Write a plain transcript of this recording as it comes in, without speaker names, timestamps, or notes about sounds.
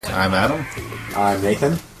I'm Adam. I'm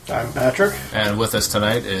Nathan. I'm Patrick. And with us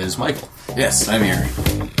tonight is Michael. Yes, I'm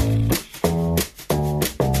here.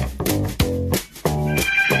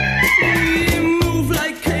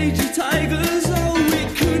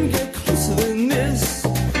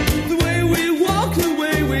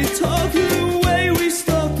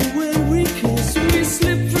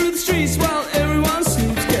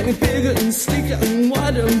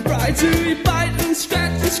 We bite and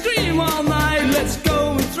scratch and scream all night. Let's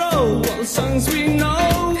go and throw all the songs we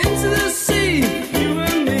know into the sea. You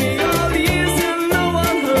and me, all the years that no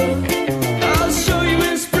one heard. I'll show you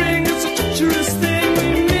in spring, it's a treacherous thing.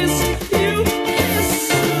 We miss you, yes.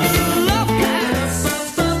 Love cats.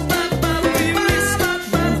 We miss love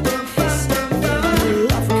cats.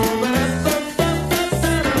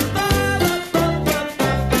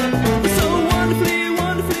 So wonderfully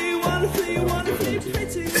pretty.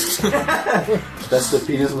 That's the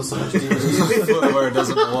penis massage DVD. Where it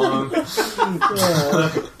doesn't belong.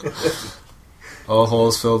 All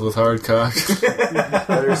holes filled with hard cock.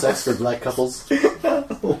 Better sex for black couples.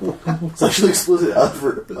 Sexually explicit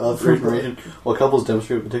for information. While couples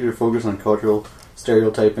demonstrate a particular focus on cultural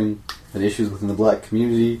stereotyping and issues within the black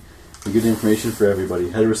community, and good information for everybody.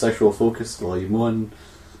 Heterosexual Focus, Volume 1.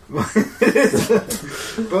 Well,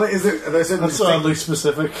 are there certain That's oddly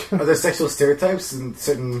specific. Are there sexual stereotypes in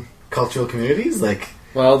certain cultural communities? Like,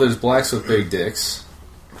 Well, there's blacks with big dicks.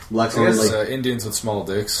 Blacks There's like Indians with small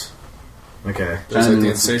dicks. okay, There's like the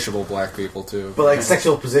insatiable black people too. but like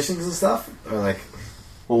sexual positions and stuff, or like,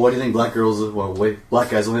 well, why do you think black girls? Well, black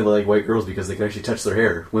guys only like white girls because they can actually touch their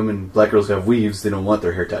hair. Black girls who have weaves, they don't want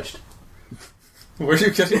their hair touched. Where are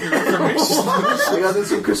you getting your information? I got this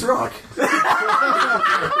from Chris Rock.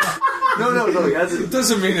 No. It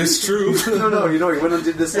doesn't mean it's true. No. You know, he went and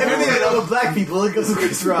did this. everything I know of black people, it goes to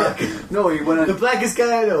Chris Rock. No, he went The on. blackest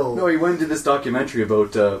guy I know. No, he went and did this documentary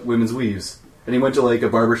about women's weaves. And he went to like a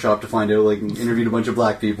barber shop to find out, like, and interviewed a bunch of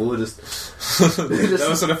black people. That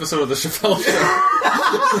was an episode of the Chappelle Show.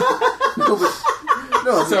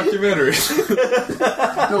 No, Documentary.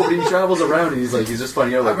 but he travels around and he's just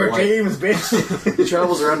finding out, like, Robert why. James, bitch. He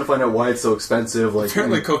travels around to find out why it's so expensive. Like,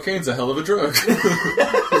 Apparently cocaine's a hell of a drug.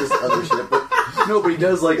 this other shit. But he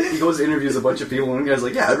does, like, he goes and interviews a bunch of people, and one guy's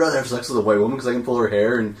like, yeah, I'd rather have sex with a white woman because I can pull her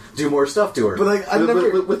hair and do more stuff to her. But, like, I've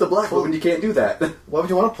never- with the black woman, you can't do that. Why would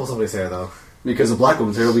you want to pull somebody's hair though? Because a black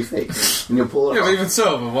woman's hair will be fake. And you'll pull it Yeah, off. but even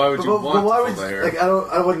so, but why would you want why to would pull the hair? like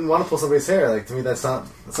I wouldn't want to pull somebody's hair. Like, to me, that's not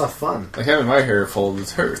fun. Like having my hair pulled,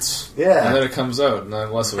 it hurts. Yeah. And then it comes out, and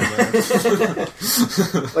I'm less of a man.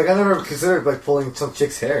 Like, I never considered like pulling some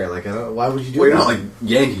chick's hair. Like, I don't. Why would you do Well, you're that? not, like,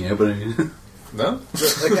 yanking it, but I mean... No?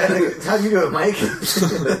 How do you do it, Mike?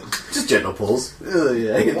 just gentle pulls. Yeah.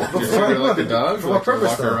 You figure like a dog? For Like what purpose,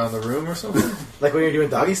 walk though? around the room or something? Like when you're doing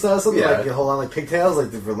doggy style or something? Yeah. Like you hold on like pigtails, like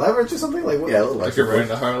for leverage or something? Like what? Yeah, a little Like you're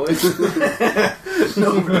riding a Harley?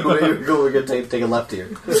 No, we're gonna take a left here.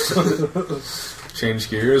 Change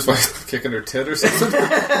gears by kicking her tit or something?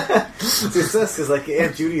 It's success because like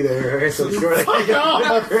Aunt Judy there, her hair's so short. I can't get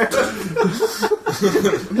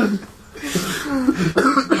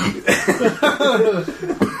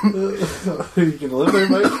You can live there,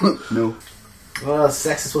 Mike? No. Well,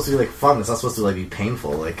 sex is supposed to be like fun. It's not supposed to like be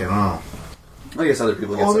painful. Like, I don't know. I guess other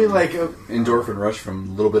people get Well, I mean, some like, endorphin rush from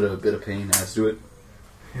a little bit of pain adds to it.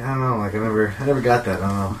 I don't know. Like, I never got that. I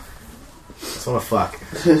don't know. I just want to fuck.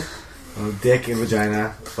 Dick and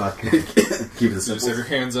vagina. Fuck. Keep it Just simple. have your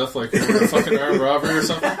hands up like you're a fucking armed robbery or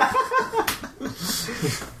something?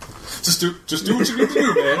 Just do what you need to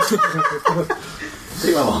do, man.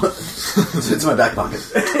 Take my wallet. It's in my back pocket.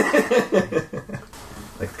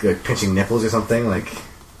 like pinching nipples or something. Like,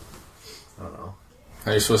 I don't know.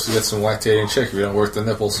 How are you supposed to get some lactating chick if you don't work the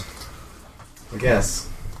nipples? I guess.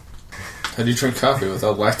 How do you drink coffee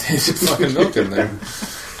without lactating fucking milk in there?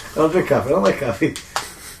 I don't drink coffee. I don't like coffee.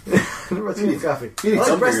 I never drink coffee. you need I like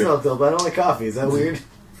some breast for your- milk though, but I don't like coffee. Is that weird?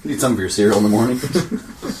 You need some for your cereal in the morning.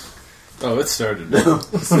 Oh, it started.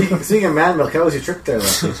 Speaking of man milk, how was your trip there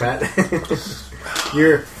last week, Pat?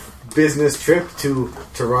 Your business trip to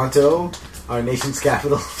Toronto, our nation's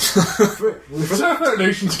capital. It's not our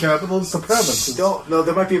nation's capital, it's the province. No,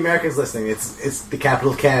 there might be Americans listening. It's the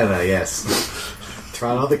capital of Canada, yes.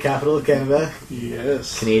 Toronto, the capital of Canada.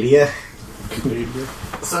 Yes. Canada. Canadian.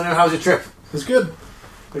 So now, how's your trip? It was good.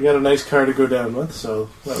 I got a nice car to go down with,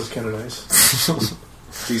 so that was kind of nice.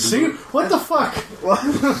 See? What the fuck?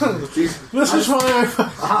 This is why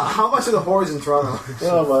How much are the whores in Toronto?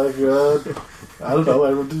 Oh my god. I don't know, I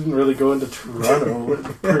didn't really go into Toronto,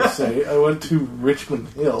 per se. I went to Richmond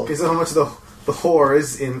Hill. Okay, so how much are the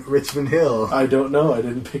whores in Richmond Hill? I don't know, I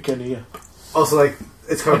didn't pick any up. Also, like,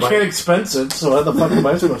 it's I covered by... can't expense it, so how the fuck am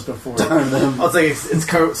I supposed to afford it? Oh, it's like, it's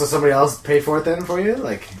covered, so somebody else paid for it then for you?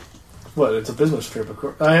 Like... What? It's a business trip, of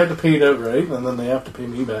course. I had to pay it outright, and then they have to pay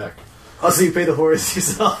me back. Oh, so you pay the horse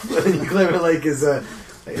yourself, and then you claim it like as a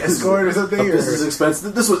escort or something? This is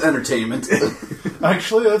expensive. This was entertainment.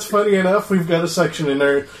 Actually, that's funny enough. We've got a section in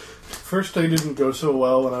there. First day didn't go so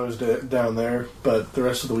well when I was down there, but the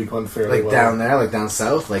rest of the week went fairly Like well. down there, like down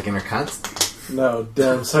south, like in Intercont? No,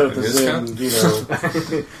 down south It is is in, count?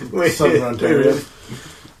 you know, southern Ontario.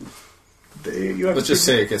 You have Let's just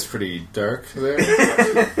say it gets pretty dark there.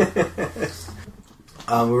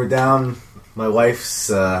 We were down. My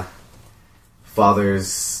wife's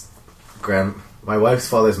father's my wife's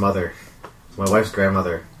father's mother, my wife's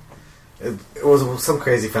grandmother. It was some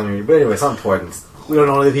crazy family reunion, but anyway, it's not important. We don't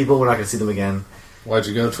know any of the people. We're not going to see them again. Why'd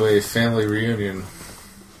you go to a family reunion?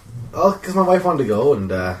 Oh, because my wife wanted to go, and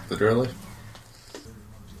Literally?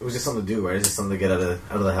 it was just something to do, right? It's just something to get out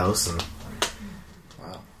of the house. And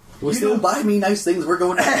You don't buy me nice things. We're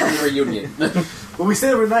going to have a reunion. well, we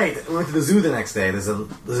stayed overnight. We went to the zoo the next day. There's a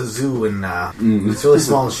zoo in it's really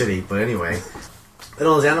small and shitty, but anyway, and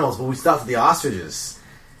all those animals. But we stopped at the ostriches,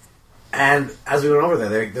 and as we went over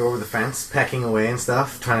there, they were over the fence, pecking away and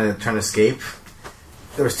stuff, trying to escape.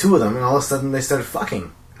 There was two of them, and all of a sudden they started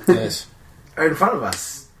fucking Nice. right in front of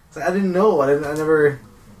us. So I didn't know. I never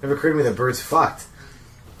occurred to me that birds fucked.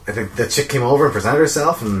 I think the chick came over and presented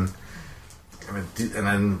herself, and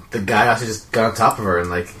then the guy actually just got on top of her, and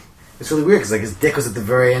like it's really weird because like his dick was at the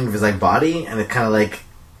very end of his like body, and it kind of like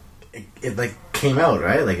it like came out,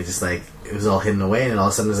 right? Like it just like it was all hidden away, and all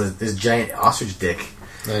of a sudden there's this giant ostrich dick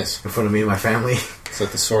Nice. in front of me and my family. It's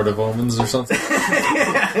like the Sword of Omens or something.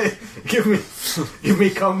 give me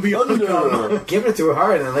cum beyond the cum. Giving it to her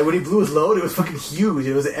hard, and like when he blew his load, it was fucking huge.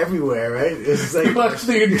 It was everywhere, right? It was just You like watched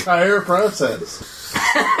the entire process.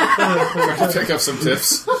 Trying to pick up some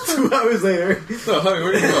tips. 2 hours later. Oh, honey,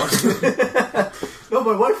 where are you going? No,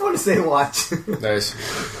 my wife wanted to stay and watch. Nice.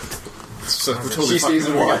 So we're totally She stays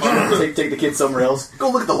and fucking- watch. Take the kids somewhere else. Go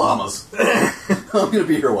look at the llamas. I'm going to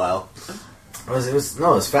be here a while. It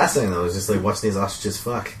was fascinating though. It was just like watching these ostriches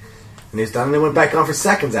fuck. And he was done, and it went back on for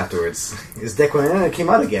seconds afterwards. His dick went in, and it came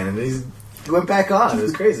out again, and he went back on. It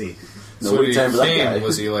was crazy. So No when he time for that came, guy.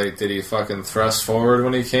 was he like, did he fucking thrust forward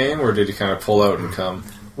when he came, or did he kind of pull out and come?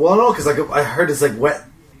 Well, no, because like I heard this like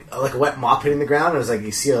a wet mop hitting the ground, and it was like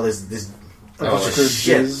you see all this Oh, bunch of like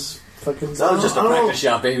shit. Jizz fucking. That was just a I don't know. practice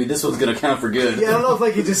shot, baby. This one's going to count for good. Yeah, I don't know if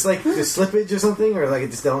like it just like there's slippage or something, or like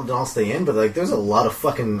it just don't all stay in. But like there's a lot of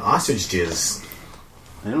fucking ostrich jizz.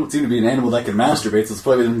 I don't seem to be an animal that can masturbate, so it's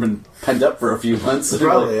probably been pent up for a few months.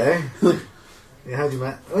 Probably, eh? Yeah, how'd you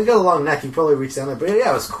Well, he got a long neck. He probably reached down there, but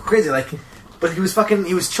yeah, it was crazy. Like, but he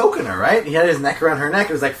was choking her, right? He had his neck around her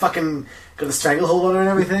neck. It was like fucking got a stranglehold on her and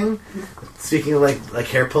everything. Speaking of like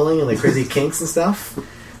hair pulling and like crazy kinks and stuff,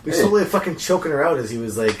 he was totally fucking choking her out as he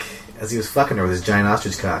was fucking her with his giant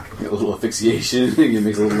ostrich cock. A little asphyxiation. It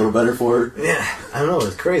makes it a little better for her. Yeah, I don't know. It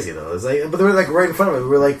was crazy though. It was like, but they were like right in front of us. We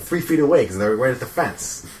were like 3 feet away because they were right at the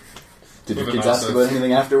fence. Did your Moving kids on, ask so- about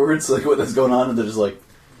anything afterwards? Like, what is going on? And they're just like,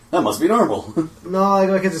 that must be normal. No, like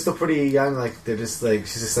my kids are still pretty young. Like they're just like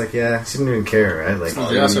she's just like yeah, she didn't even care, right? Like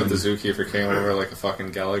Well, you also have the zookeeper came over like a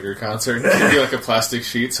fucking Gallagher concert. Give you like a plastic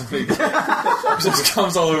sheet. Somebody just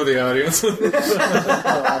comes all over the audience.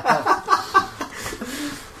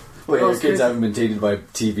 Well, Oh, your it's kids good. haven't been tainted by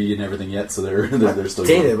TV and everything yet, so they're still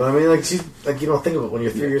tainted, but I mean, like she's like you don't think of it when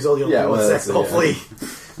you're 3 years old. You don't Yeah, think about well, sex. that's it, Hopefully,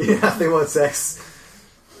 you don't think about sex.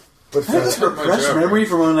 But I have this hurt my fresh job. memory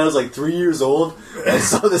from when I was like 3 years old. I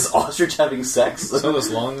saw this ostrich having sex. So this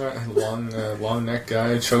long neck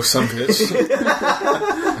guy choke some bitch.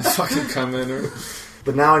 And fucking come in her.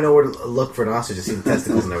 but now I know where to look for an ostrich to see the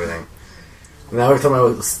testicles and everything. Now every time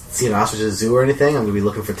I see an ostrich at a zoo or anything, I'm gonna be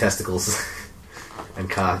looking for testicles and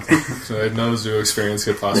cock. So no zoo experience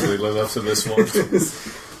could possibly live up to this one.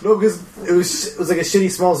 No, because it was like a shitty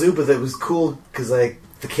small zoo, but it was cool because like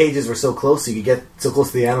the cages were so close, so you could get so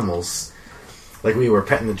close to the animals. Like we were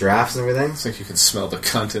petting the giraffes and everything. It's like you can smell the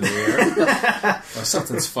cunt in the air. Oh,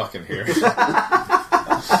 something's fucking here.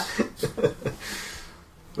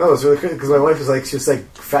 No, it was really cool because my wife was like, she was like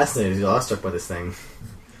fascinated, she was awestruck by this thing.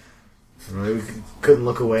 And we couldn't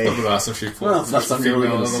look away. It would be awesome if she pulled Well, it's not something you're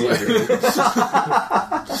really female going to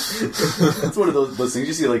out see. of the way. It's one of those things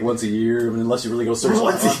you see like once a year, I mean, unless you really go search.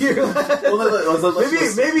 Once a year.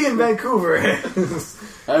 Maybe in Vancouver. I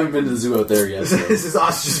haven't been to the zoo out there yet. So. This is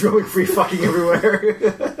ostriches roaming free fucking everywhere.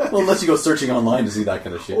 Well, unless you go searching online to see that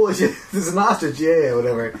kind of shit. Holy shit, there's an ostrich, yeah,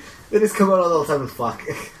 whatever. They just come out all the time and fuck.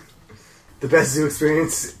 The best zoo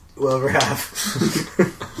experience we'll ever have.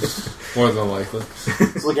 More than likely.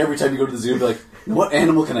 It's like every time you go to the zoo, be like, what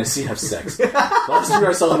animal can I see have sex? Last year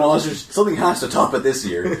I saw an ostrich. Something has to top it this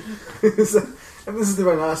year. And this is the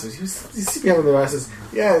rhinoceros. You see me having the rhinoceros.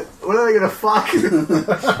 Yeah, when are they gonna fuck?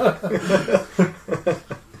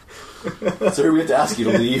 Sorry, we have to ask you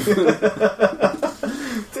to leave.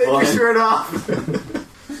 Take your shirt off.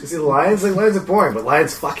 You see the lions? Like, lions are boring, but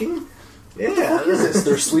lions fucking? Yeah. What is this?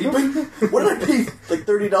 They're sleeping? What did I pay like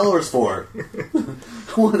 $30 for?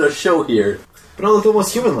 I wanted a show here. But it looked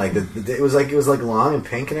almost human-like. It was like long and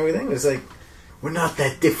pink and everything. It was like, we're not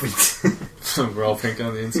that different. We're all pink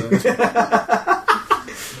on the inside.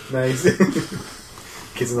 Nice.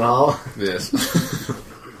 Kids in the hall. Yes.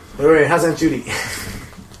 Alright, how's Aunt Judy?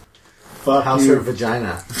 Fuck How's you. her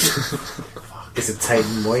vagina? Is it tight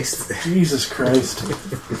and moist? Jesus Christ.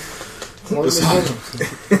 Does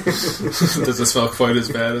it smell quite as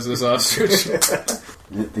bad as this ostrich?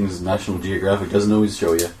 Things National Geographic doesn't always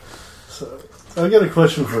show you. So, I got a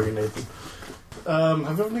question for you, Nathan.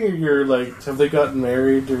 Have any of your, have they gotten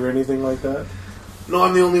married or anything like that? No,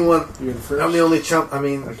 I'm the only one. You're the first? I'm the only chump. I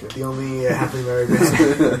mean, Okay. the only happily married man. I'm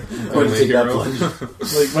going to Only take that hero.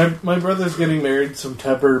 plunge. My brother's getting married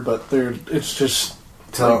September, but it's just...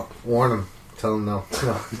 Warn him. Tell him no.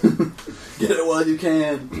 Get it while you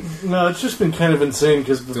can. No, it's just been kind of insane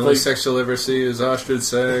because... The only sex you'll ever see is ostrich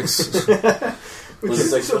sex. Or the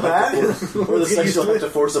sex so you'll have bad. to- or the sex you'll have to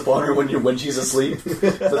force upon her when she's asleep. That's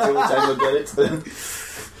the only time you'll get it.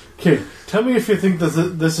 Okay, tell me if you think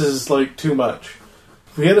this is, too much.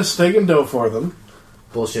 If we had a steak and dough for them...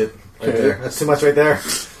 Bullshit. Right Okay. there. That's too much right there.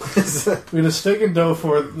 We had a steak and dough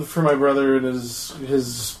for my brother and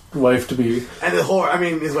his wife-to-be. And the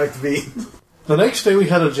whore, his wife to be. The next day we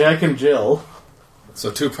had a Jack and Jill.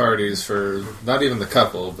 So 2 parties for not even the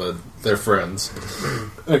couple, but their friends.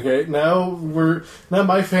 Okay, now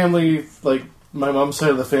my family, my mom's side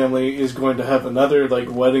of the family, is going to have another,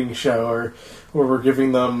 wedding shower where we're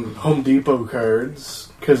giving them Home Depot cards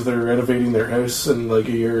because they're renovating their house in, a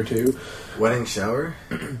year or 2. Wedding shower?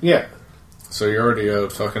 Yeah. So you're already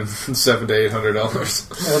out fucking $700 to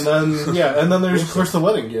 $800. And then there's, of course, the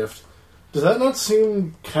wedding gift. Does that not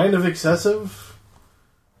seem kind of excessive?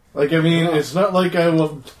 It's not like I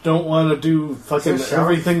don't want to do fucking Is there a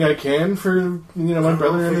shower? everything I can for, my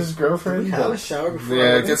brother and his Did girlfriend. we have but- a shower before? Yeah, our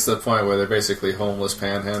it wedding? gets to the point where they're basically homeless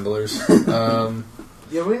panhandlers.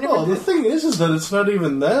 Yeah, we never Well, the did. thing is that it's not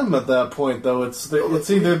even them at that point, though. It's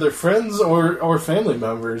either their friends or family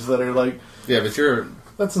members that are Yeah, but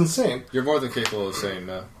that's insane. you're more than capable of saying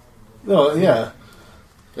no. No, yeah,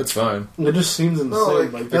 It's fine. it just seems insane. No,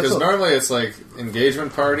 that's Because normally it's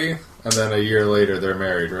engagement party, and then a year later they're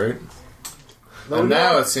married, right? No, and we now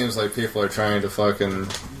never- it seems like people are trying to fucking...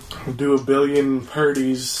 do 1 billion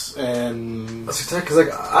parties and That's because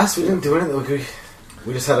us, we didn't do anything.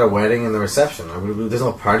 We just had our wedding and the reception. There's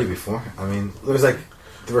no party before. There was the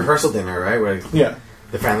rehearsal dinner, right? Where yeah.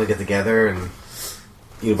 the family get together and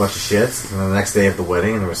eat a bunch of shit, and then the next day have the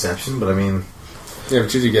wedding and the reception. But Yeah,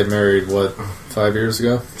 but you did get married, 5 years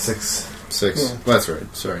ago? 6. 6. Yeah. That's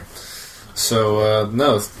right, sorry. So,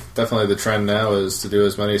 no, definitely the trend now is to do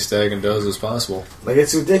as many stag and does as possible.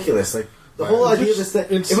 It's ridiculous. The whole It idea of just- this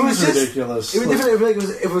thing. it seems ridiculous. It would be different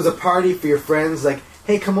if it was a party for your friends.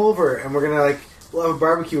 Hey, come over and we're gonna we'll have a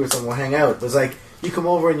barbecue or something. We'll hang out. It was you come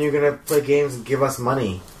over and you're gonna play games and give us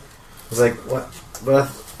money. It was what? But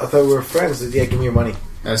I thought we were friends. Yeah, give me your money.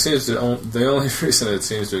 And it seems the only reason it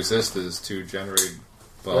seems to exist is to generate,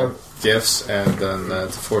 gifts and then to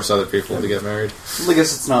force other people to get married. Well, I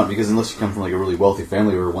guess it's not, because unless you come from a really wealthy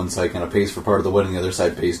family where one side kind of pays for part of the wedding, the other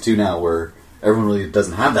side pays too now, where everyone really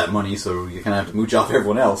doesn't have that money, so you kind of have to mooch off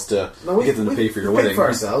everyone else to get them to pay for your we wedding. paid for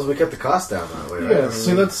ourselves. We kept the cost down that way. Right? Yeah,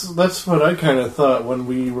 see, that's what I kind of thought when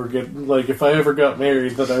we were getting if I ever got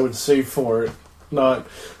married, that I would save for it. Not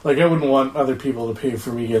I wouldn't want other people to pay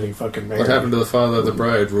for me getting fucking married. What happened to the father of the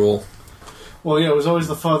bride rule? Well, yeah, it was always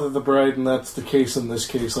the father of the bride, and that's the case in this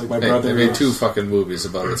case. My They brother made was- 2 fucking movies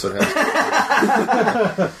about it, so it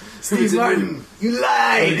has Steve Martin, you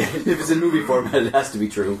lied. If it's in movie format, it has to be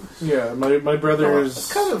true. Yeah, my brother's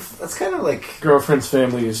That's kind of girlfriend's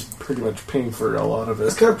family is pretty much paying for a lot of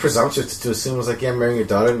it's it. kind of presumptuous to assume I'm marrying your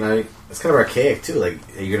daughter, and it's kind of archaic too.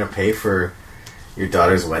 You're gonna pay for your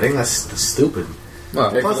daughter's wedding? That's stupid. Well,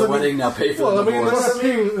 Pay for Plus, the I mean- wedding, now pay for Well, the I mean,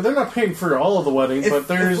 divorce. they're not paying for all of the wedding, If- but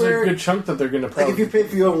there's if we're- a good chunk that they're going to probably. If you pay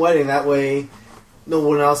for your own wedding, that way no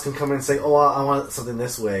one else can come in and say, "Oh, I want something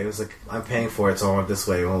this way." It was I'm paying for it, so I want it this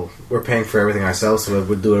way. Well, we're paying for everything ourselves, so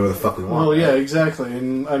we'll do whatever the fuck we want. Well, yeah, exactly,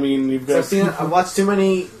 and I mean, you've So got. I've watched too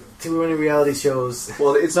many too many reality shows.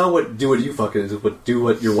 Well, it's not what do what you fucking is, but do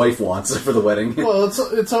what your wife wants for the wedding. Well,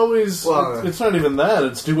 it's always Well, it's not even that.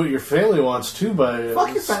 It's do what your family wants too. By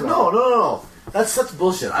Fuck your family. No. That's such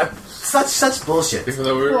bullshit. Such bullshit. Even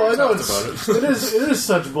though we Well, I already know talked about it. it is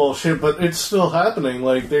such bullshit, but it's still happening.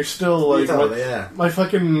 Like they're still like my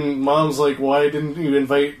fucking mom's like, why didn't you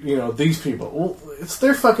invite these people? Well, it's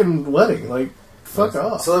their fucking wedding. Like, fuck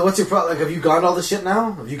off. So what's your problem? Like, have you gone to all the shit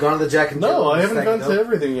now? Have you gone to the Jack and Jill? No, I and haven't Steak gone and to Dough?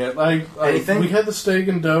 everything yet. Anything? We had the steak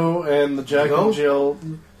and dough and the Jack No? and Jill.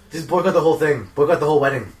 Just boycott the whole thing. Boycott the whole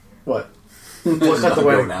wedding. What? Boycott the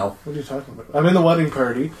wedding. now. What are you talking about? I'm in the wedding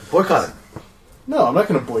party. Boycott it. No, I'm not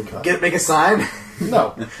going to boycott. Make a sign.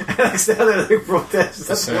 No. And stand there like protest.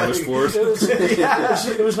 The sandwich board.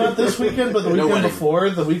 It was not this weekend, but the No weekend wedding. before.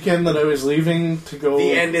 The weekend that I was leaving to go.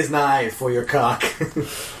 The end is nigh for your cock.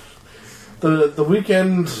 The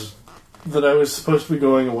weekend that I was supposed to be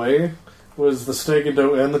going away was the steak and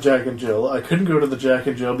dough and the Jack and Jill. I couldn't go to the Jack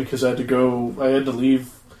and Jill because I had to leave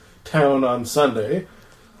town on Sunday.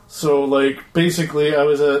 So basically I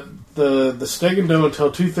was at the steak and dough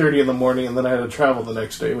until 2:30 in the morning, and then I had to travel the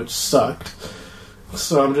next day, which sucked.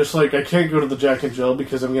 So I'm just I can't go to the Jack and Jill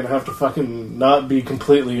because I'm gonna have to fucking not be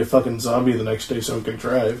completely a fucking zombie the next day so I can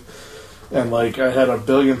drive. And I had a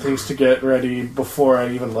billion things to get ready before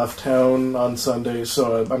I even left town on Sunday,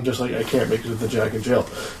 so I'm just I can't make it to the Jack and Jill.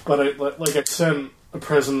 But I sent a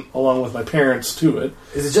present along with my parents to it.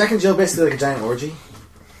 Is the Jack and Jill basically like a giant orgy?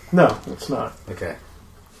 No, it's not. Okay.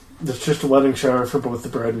 It's just a wedding shower for both the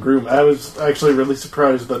bride and groom. I was actually really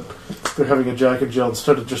surprised that they're having a Jack and Jill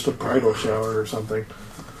instead of just a bridal shower or something.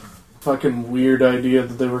 Fucking weird idea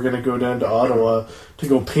that they were going to go down to Ottawa to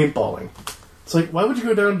go paintballing. It's why would you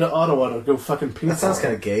go down to Ottawa to go fucking paintballing? That sounds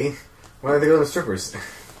kind of gay. Why don't they go to the strippers?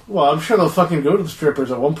 Well, I'm sure they'll fucking go to the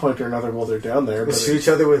strippers at one point or another while they're down there. They But shoot each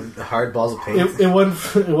other with hard balls of paint. it went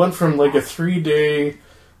from a 3-day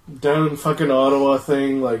down in fucking Ottawa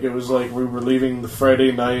thing. It was we were leaving the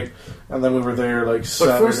Friday night, and then we were there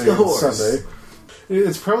Saturday first the and whores. Sunday.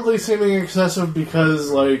 It's probably seeming excessive because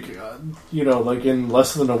in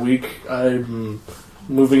less than a week I'm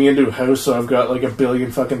moving into a house, so I've got a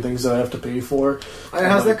billion fucking things that I have to pay for. Alright,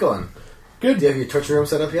 how's that going? Good. Do you have your torture room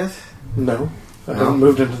set up yet? No, I haven't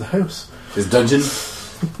moved into the house. His dungeon.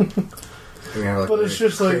 We have, But it's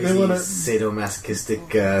just crazy they want to.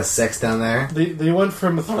 sadomasochistic sex down there. They went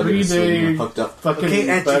from a I'll get a swing 3-day hooked up. fucking. Okay,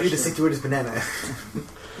 Aunt Judy, the bachelor- stick word is banana.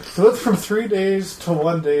 They went from 3 days to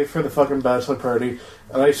 1 day for the fucking bachelor party,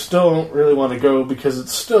 and I still don't really want to go because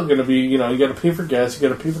it's still going to be, you got to pay for gas, you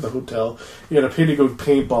got to pay for the hotel, you got to pay to go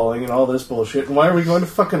paintballing and all this bullshit. And why are we going to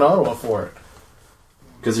fucking Ottawa for it?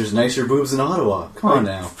 Because there's nicer boobs in Ottawa. Come on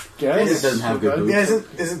now. Gas? It doesn't have good boobs. Yeah,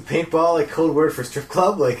 isn't paintball code word for strip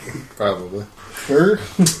club? Probably. Sure.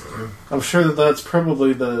 I'm sure that's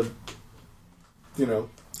probably the,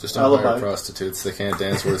 Just don't Alibi. hire prostitutes. They can't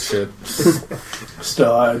dance worth shit.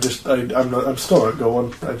 still, I'm still not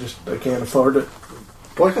going. I can't afford it.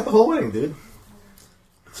 Boycott the whole wedding, dude.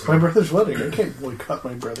 It's my brother's wedding. I can't boycott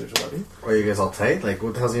my brother's wedding. Are you guys all tight?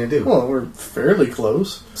 What the hell's he gonna do? Well, we're fairly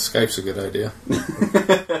close. Skype's a good idea.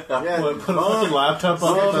 Yeah, Put a fucking laptop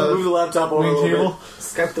on Move the laptop over a main little table. bit.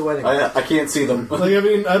 Skype the wedding. I can't see them.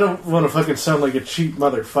 I don't want to fucking sound like a cheap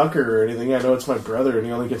motherfucker or anything. I know it's my brother and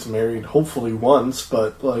he only gets married hopefully once,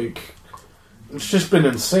 but it's just been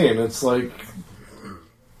insane. It's the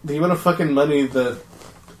amount of fucking money that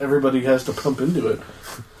everybody has to pump into it.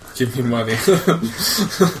 Give me money.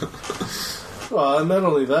 Well, and not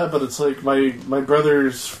only that, but it's my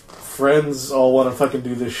brother's friends all want to fucking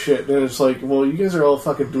do this shit, and it's well, you guys are all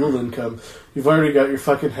fucking dual income. You've already got your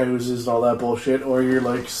fucking houses and all that bullshit, or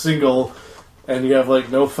you're single and you have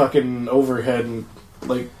no fucking overhead, and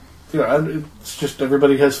it's just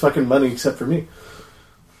everybody has fucking money except for me.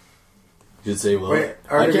 You should say, well, Wait,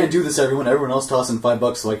 I can't do this, everyone. Everyone else tossing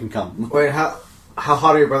 $5 so I can come. Wait, how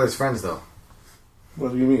hot are your brother's friends though?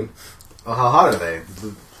 What do you mean? Oh, how hot are they?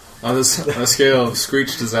 On a scale of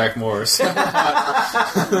Screech to Zach Morris.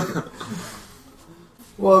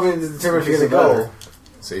 Well, I mean, to determine if you're gonna go.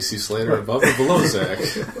 Is AC Slater above or below Zach?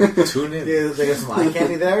 Tune in. Yeah, they got some eye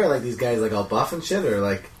candy there, these guys all buff and shit,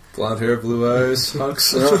 or Blonde hair, blue eyes,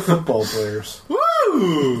 hunks. They're all football players.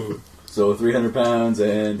 Woo! So 300 pounds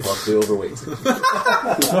and possibly overweight.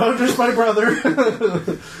 No, just my brother.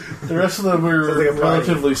 The rest of them were Sounds like a party.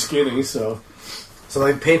 relatively skinny, so.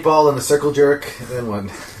 paintball and the circle jerk, and then what?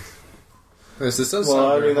 This does Well, sound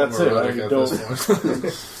I mean, very that's it. homoerotic I at don't- this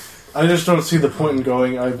point. I just don't see the point in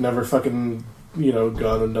going. I've never fucking,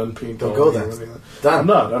 gone and done paintball. Don't go then. or anything. Done. I'm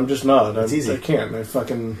not. I'm just not. It's easy. I can't. I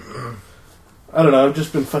fucking. I don't know. I've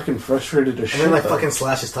just been fucking frustrated as And shit. then like though. fucking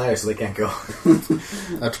slash his tires so they can't go.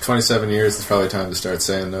 After 27 years, it's probably time to start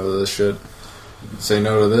saying no to this shit. Say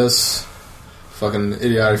no to this. Fucking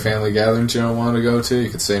idiotic family gatherings you don't want to go to, you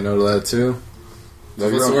could say no to that too.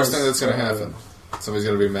 What's the worst thing that's going to happen? Somebody's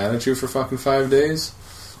going to be mad at you for fucking 5 days?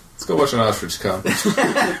 Let's go watch an ostrich come.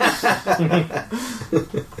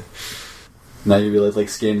 Now you'll be like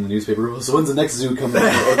scanning the newspaper. So when's the next zoo coming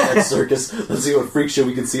out or the next circus? Let's see what freak show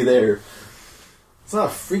we can see there. It's not a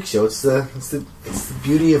freak show. It's the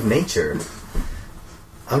beauty of nature,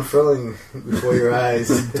 unfurling before your eyes.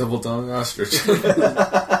 Double dong ostrich.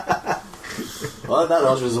 Well, that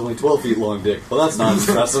ostrich is only 12 feet long, Dick. Well, that's not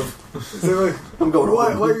impressive. So, like, I'm going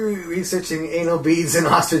why home. are you researching anal beads and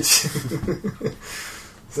ostrich?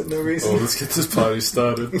 Is that no reason? Oh, let's get this party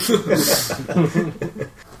started.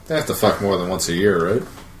 They have to fuck more than once a year, right?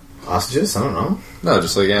 Ostriches? I don't know. No,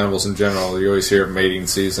 just like animals in general. You always hear mating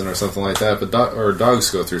season or something like that, but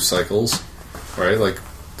dogs go through cycles, right? Like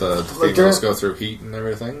the Like females during- go through heat and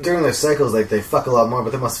everything. During their cycles, like they fuck a lot more,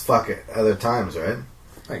 but they must fuck at other times, right?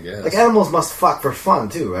 I guess. Like animals must fuck for fun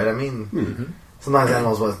too, right? I mean, sometimes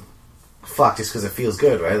animals will fuck just because it feels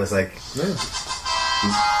good, right? It's like Yeah.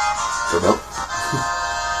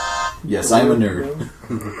 Yes, I'm a nerd.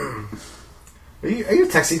 are you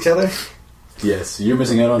texting each other? Yes, you're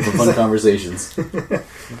missing out on some fun conversations.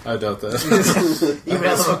 I doubt that.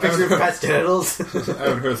 Email them a picture of Pat's genitals. I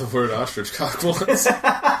haven't heard the word ostrich cock once.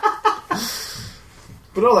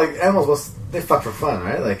 But no, like animals they fuck for fun,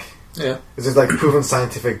 right? Like, Yeah. is there like proven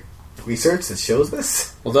scientific research that shows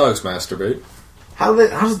this? Well, dogs masturbate. How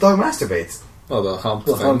does a dog masturbate? Well, the hump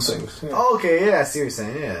the fun things. things. Yeah. Oh, okay, yeah, I see what you're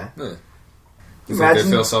saying, yeah. Yeah. You think Imagine,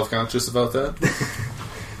 they feel self-conscious about that?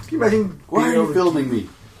 can you imagine Why are being you able to filming me?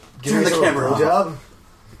 give Turn the yourself a camera off. blowjob?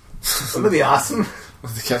 Wouldn't that be awesome?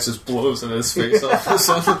 The cat just blows in his face off or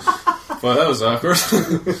something. Well, that was awkward.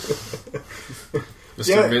 Mr.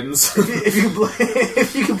 Yeah. Mittens.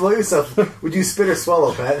 if you could blow yourself, would you spit or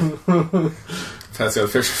swallow, Pat? Pat's got a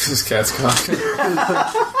picture of his cat's cock.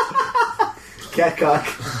 Cat cock.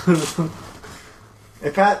 Hey,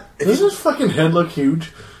 Pat. Does his fucking head look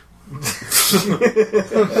huge? That's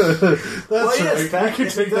Well, yes, right. Pat, I could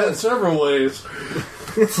yes, take it that does. several ways.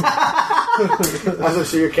 I'm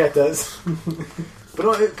sure your cat does. But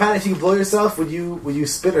no, Pat, if you could blow yourself, would you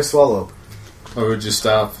spit or swallow? Or would you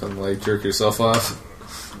stop and, like, jerk yourself off?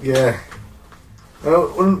 Yeah.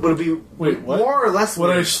 Would it be Wait, what? more or less Would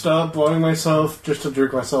I weird stop blowing myself just to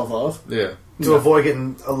jerk myself off? Yeah. to avoid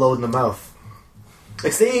getting a load in the mouth?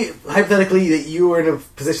 Like, say hypothetically that you were in a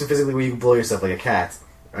position physically where you can blow yourself like a cat,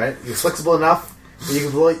 right? You're flexible enough, but you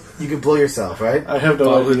can blow yourself, right? I have no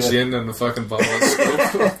Bottle of idea. gin and a fucking bottle of scope.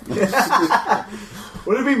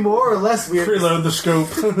 Would it be more or less weird Preload the scope.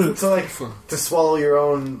 to swallow your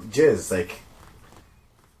own jizz? Like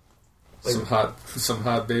Some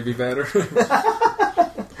hot baby batter.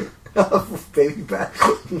 baby back.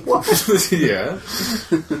 What? Yeah.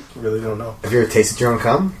 Really don't know. Have you ever tasted your own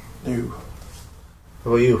cum? No. How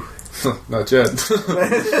about you? Not yet. It's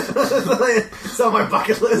on my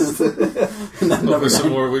bucket list. Hopefully some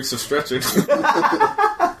more weeks of stretching.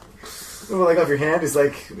 Like off your hand, it's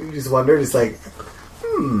like you just wondered. It's like,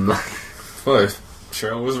 Boy,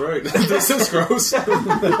 Cheryl was right. This is gross.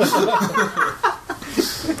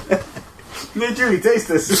 Hey, Julie, taste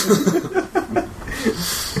this. I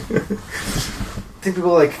think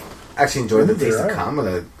people like actually enjoy the taste of cum. Or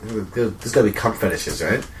there's gotta be cum fetishes,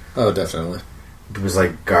 right? Oh, definitely. People just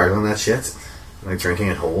like gargling that shit, like drinking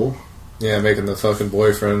it whole. Yeah, making the fucking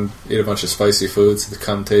boyfriend eat a bunch of spicy foods. The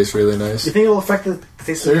cum tastes really nice. Do you think it will affect the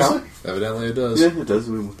taste of Seriously? cum? Evidently it does. Yeah, it does.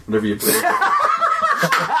 Whenever you put it. That's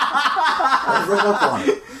right up on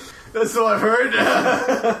it. That's what I've heard.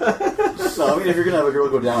 No, I mean, if you're gonna have a girl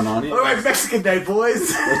go down on you, All right, Mexican night,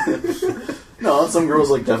 boys. no, some girls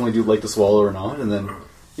like definitely do like to swallow or not, and then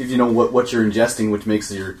if you know what you're ingesting, which makes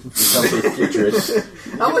your some sort of putrid.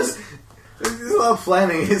 How much? There's a lot of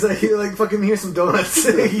planning. He's like, fucking here's some donuts.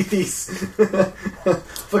 Eat these.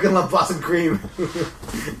 Fucking love Boston cream.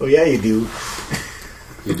 Oh yeah, you do.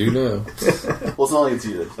 You do know. Well, it's not like it's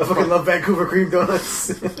you. I fucking love Vancouver cream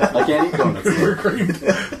donuts. I can't eat donuts.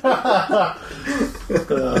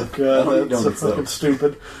 Oh god, don't eat that's so donuts, though. fucking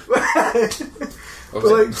stupid.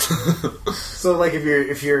 But so like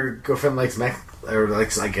if your girlfriend likes or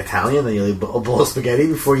likes like Italian, then you like a bowl of spaghetti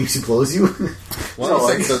before she blows you. Well, No,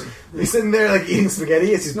 I think like- that You're sitting there like eating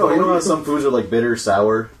spaghetti as she's No, blowing you know you. how some foods are like bitter,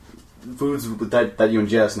 sour foods that you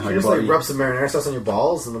ingest and how You your just like body. rub some marinara sauce on your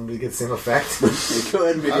balls and then you get the same effect. Go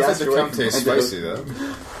ahead and maybe I think ask the your cum wife. tastes spicy though.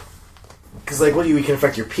 Because like what do you can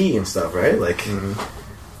affect your pee and stuff, right? Like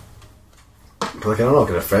But like, I don't know,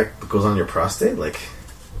 can it affect what goes on your prostate? Like,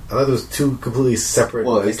 I thought there was two completely separate...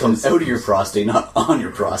 Well, it comes out of your prostate, not on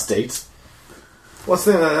your prostate. What's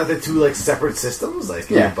the two, like, separate systems?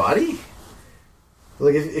 Like, in Yeah. your body?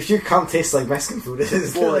 Like, if your cum tastes like Mexican food, is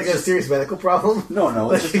Well, there, like, it's a just- serious medical problem?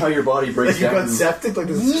 No, it's just how your body breaks Like, you down. got septic? Like,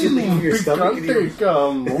 does shit leave your stomach? And you...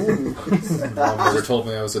 Mom never told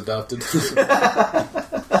me I was adopted. It's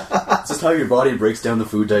just how your body breaks down the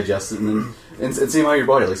food, digests it, and same how your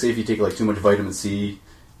body. Like, say if you take like too much vitamin C,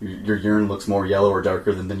 your urine looks more yellow or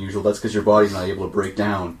darker than usual. That's because your body's not able to break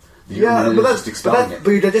down the urine, Yeah, and but it's that's just expelling but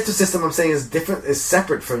it. your digestive system, I'm saying, is different, is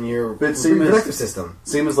separate from your But same as- reproductive system.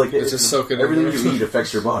 Same as like It's just soaking in everything there. you eat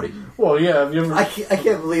affects your body. Well, yeah. Have you ever? I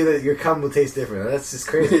can't believe that your cum will taste different. That's just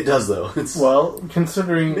crazy. It does though. It's Well,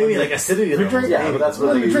 considering Maybe like acidity. If you levels, drink- yeah, maybe. but that's what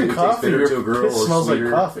when they you drink it tastes coffee, bitter your to a girl piss or smells sweeter.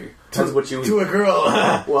 like coffee. Depends what you. To a girl.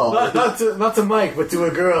 Well, not to Mike, but to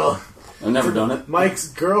a girl. I've never done it. Mike's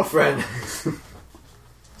girlfriend.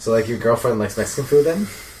 So, like, your girlfriend likes Mexican food then?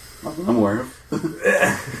 I'm aware of.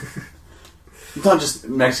 It's not just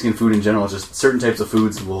Mexican food in general. It's just certain types of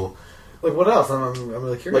foods will, Like, what else? I'm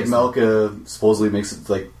really curious. like milk, supposedly makes it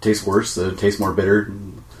like taste worse. Taste more bitter.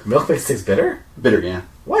 Milk makes it taste bitter? Bitter, yeah.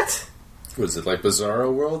 What? What is it, like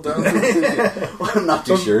Bizarro World down there? Well, I'm not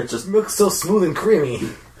too sure. It's just, Milk's so smooth and creamy.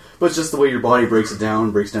 but it's just the way your body breaks it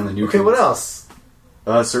down, breaks down the nutrients. Okay, what else?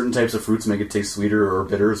 Certain types of fruits make it taste sweeter or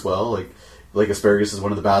bitter as well. Like asparagus is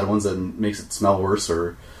one of the bad ones that makes it smell worse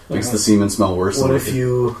or makes the semen smell worse. What than if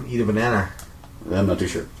you eat a banana? I'm not too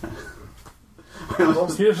sure.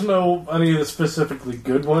 He doesn't know any of the specifically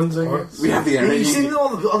good ones, I guess. We have the internet. You see all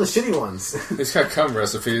the shitty ones. He's got cum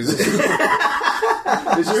recipes.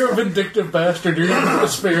 You're a vindictive bastard. You're eating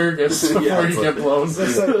asparagus before Yeah, you it's get blown.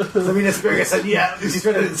 I mean, asparagus said, yeah, she's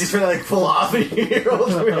trying to like pull off and you roll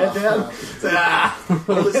her head down. Said,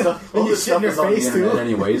 all this stuff, all You this shit in stuff your is on the face, internet too?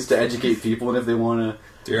 anyways to educate people, and if they want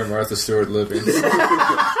Dear Martha Stewart Living. to, What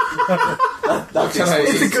can I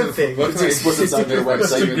It's a eat good to- thing. What It's can I explicit on their eat to make my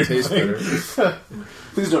website. semen taste better?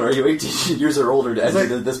 please don't argue 18 years or older to enter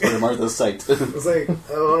like- this part of Martha's site. It's like,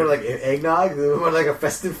 oh, like eggnog, more like a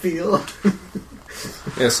festive feel.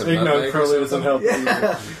 Yeah, some Eggnog nutmeg probably or doesn't something. help.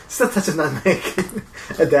 Yeah, just a touch of nutmeg,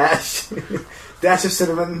 a dash of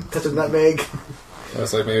cinnamon, touch of nutmeg.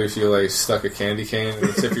 It's like maybe if you like stuck a candy cane in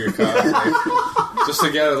the tip of your cock, like, just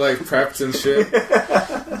to get it like prepped and shit.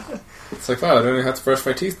 It's like, wow, I don't even have to brush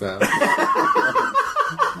my teeth now.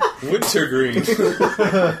 Wintergreen.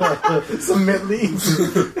 Some mint leaves.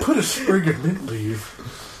 Put a sprig of mint leaf.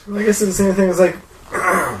 I guess it's the same thing as like,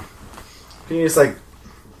 can you just like,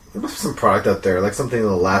 there must be some product out there, like something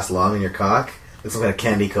that'll last long in your cock, like some kind of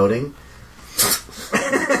candy coating.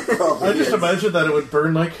 I just imagine that it would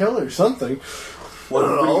burn like hell or something. What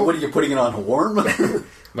are you putting it on warm?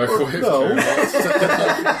 Microwave. No.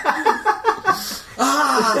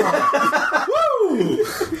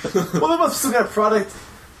 Well, there must be some kind of product,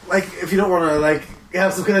 like if you don't want to like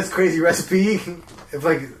have some kind of crazy recipe, if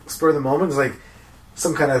like spur of the moment, it's like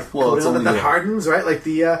some kind of Well, coating it's on it that only hardens, right? Like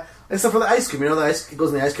the like stuff for the ice cream. You know, the ice it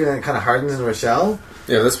goes in the ice cream and it kind of hardens into a shell.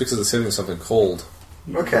 Yeah, that's because it's hitting something cold.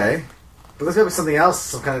 Okay, but there's got to be something else,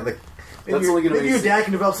 some kind of like. Maybe, That's only gonna maybe be- your dad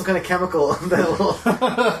can develop some kind of chemical that'll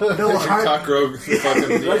Your hard. cock rogue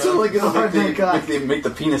fucking. That's only going Hard to cock. make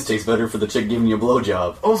the penis taste better for the chick giving you a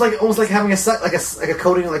blowjob. Almost like having a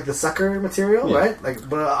coating of like the sucker material, Yeah. right? Like,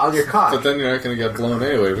 but on your cock. But then you're not going to get blown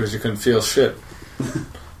anyway because you couldn't feel shit.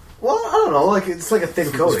 Well, I don't know. Like it's like a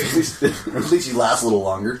thin coating. At least you last a little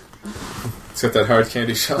longer. It's got that hard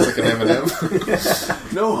candy shell like an M&M.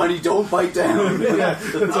 No, honey, don't bite down. Yeah,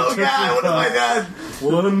 that's a Oh God! What have I done?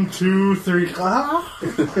 1, 2, 3. Ah!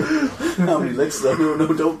 How many licks? No,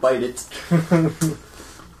 don't bite it.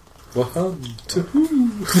 Well, to who?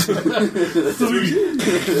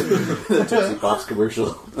 The Tootsie Pops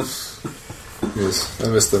commercial. Yes, I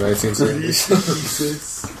missed the 1970s.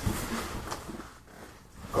 Jesus.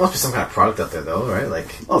 There must be some kind of product out there, though, right? Like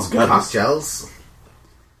Oh, it's gotta be. cock gels.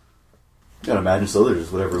 Gotta imagine so.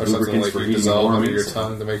 There's whatever Or something lubricants like for you heating dissolve and under warming. your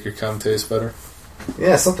tongue to make your cum taste better.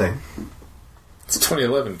 Yeah, something. It's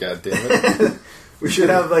 2011, goddammit. We should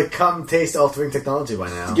have like cum taste altering technology by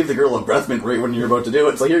now. Give the girl a breath mint right when you're about to do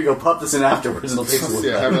it. It's like, here you go, pop this in afterwards and it'll taste a little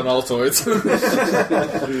Yeah, have better. an Altoids.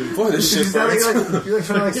 Boy, this shit Is that burns. you're like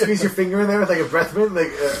trying to like squeeze your finger in there with like a breath mint,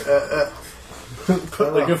 like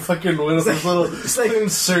Put like a fucking one of those little like-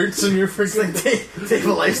 inserts in your it's like freaking. take a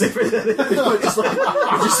lifesaver.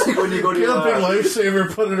 just like when you go to Get a big lifesaver,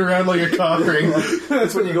 put it around like a cock ring.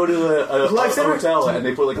 That's when you go to a Lifesaver? hotel and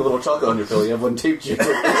they put like a little chocolate on your pillow. You have one taped to you.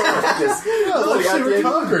 Lifesaver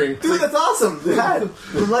cock ring. Dude, that's awesome. Dad,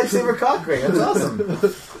 the lifesaver cock ring. That's awesome.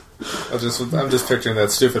 I'm just picturing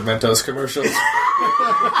that stupid Mentos commercial.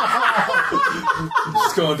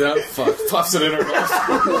 Just going down, fuck, pops it in her mouth.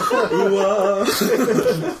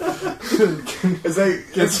 It's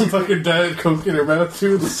like Get some fucking Diet Coke in her mouth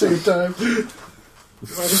too at the same time.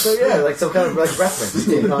 like some kind of like breath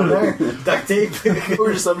mint tape on there, duct tape.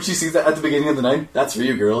 Or just something she sees that at the beginning of the night. That's for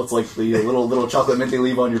you, girl. It's like the little chocolate mint they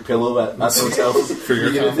leave on your pillow at hotels. For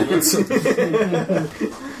your compliments.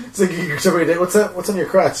 It's like you're somebody. What's that? What's on your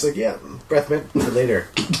crotch? It's like breath mint for later.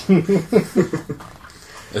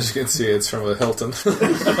 As you can see, it's from a Hilton.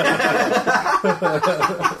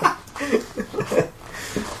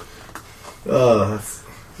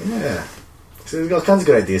 Yeah. So there's all kinds of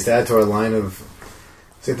good ideas to add to our line of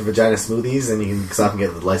the vagina smoothies, and you can stop and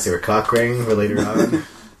get the lightsaber cock ring for later on.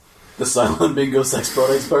 The Cylon Bingo sex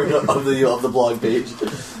products part of the blog page.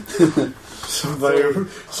 Some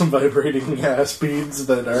vibrating ass beads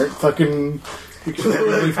that aren't fucking.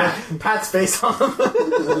 Pat's face on them.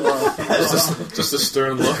 just a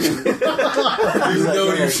stern look. You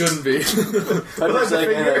know you shouldn't be.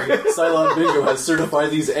 Cylon Bingo has certified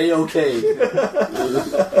these A-OK.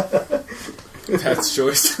 Pat's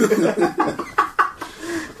choice.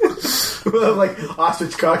 We'll have like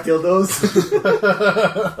ostrich cock dildos.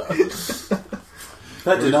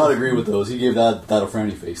 Pat did not agree with those. He gave that a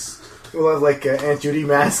frowny face. We'll have like Aunt Judy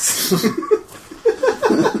masks.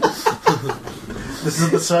 This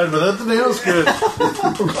is the side without the nails good.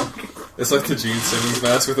 It's like the Gene Simmons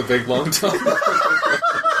mask with a big long tongue.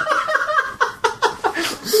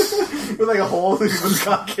 With like a hole in his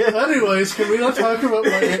cock in. Anyways, can we not talk about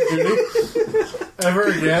my Aunt Judy ever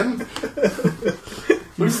again?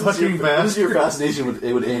 You fucking What is bastard. your fascination with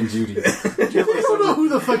Aunt Judy? I don't know who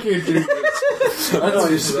the fuck Aunt Judy is. I know,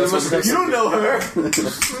 You don't know her.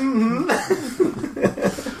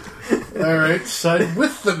 Alright, side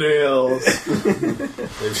with the nails.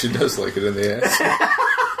 Maybe she does like it in the ass.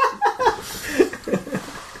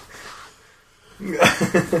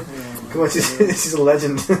 Come on, she's a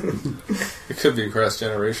legend. It could be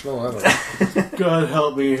cross-generational, I don't know. God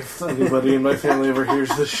help me if anybody in my family ever hears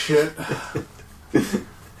this shit.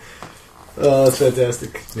 Oh, that's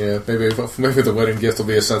fantastic. Yeah, maybe the wedding gift will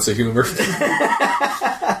be a sense of humor.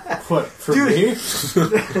 What, for Dude. me?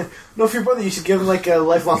 No, for your brother, you should give him like a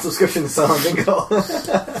lifelong subscription to Silent Bingo.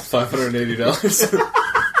 $580.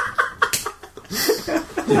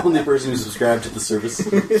 The only person who subscribed to the service.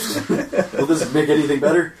 Will this make anything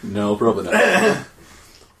better? No, probably not. I'll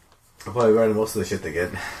probably run most of the shit they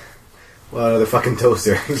get. Well, another fucking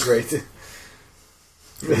toaster. Great. Ooh,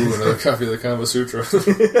 another copy of the Kama Sutra. Have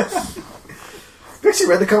you actually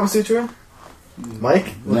read the Kama Sutra?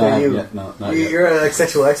 Mike? Look Nah, at you. not yet. You're a like,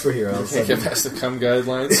 sexual expert here. All of a Can't sudden. get past the cum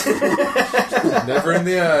guidelines. Never in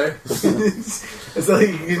the eye. It's like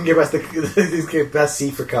you can get past past C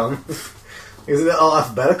for cum. Is it all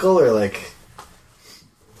alphabetical or like?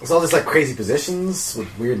 It's all just like crazy positions with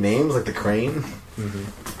weird names, like the crane,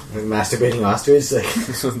 like masturbating ostrich. Like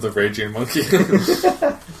The raging monkey.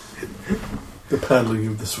 The paddling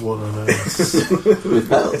of this one on ass. With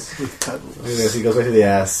pedals. With paddles. yes, he goes right to the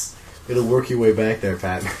ass. It'll work your way back there,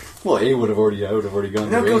 Pat. Well, I would have already gone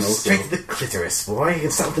Now to go anal, straight to the clitoris, boy. You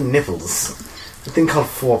can start with the nipples. A thing called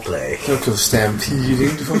foreplay. Don't go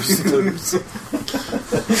stampeding towards the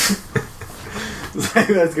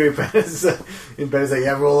That's great, Pat. In bed, it's like,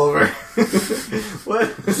 yeah, roll over.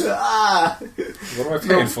 What? Ah! What am I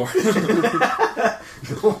paying for?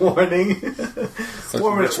 Warning. Such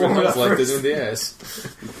Warm it- rich warm it man up like it first. in the ass.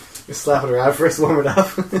 You're slapping her out first, warm it up.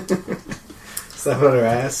 Slap it on her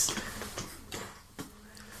ass.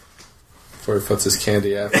 Before he puts his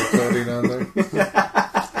candy apple coating on there.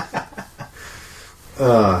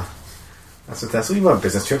 That's fantastic. When you went on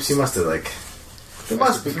business trips, you must have, like... It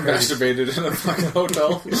must be crazy. Masturbated in a fucking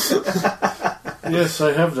hotel. Yes,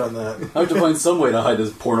 I have done that. I have to find some way to hide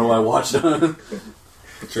this porno I watched.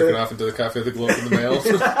 Jerking off into the copy of the Globe in the mail.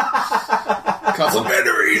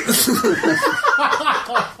 Complimentary!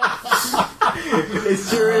 It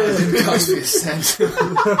sure is. Didn't cost me a cent.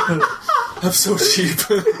 I'm so cheap.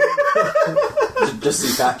 Just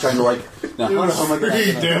see Pat trying to like. Now, how am I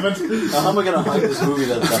gonna? Damn it. Now, how am I gonna hide this movie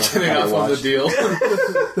that Getting I off on the watched? deal.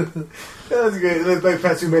 That's great. Then like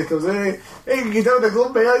Patrick Smith goes, hey, you get done with the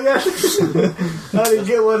Globe Mail yet? How did you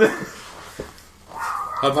get one?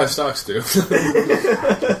 How'd my stocks do?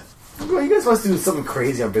 Well, you guys must do something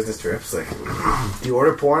crazy on business trips. Like, do you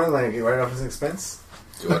order porn, like, right off as an expense?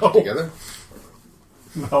 Do you watch it together?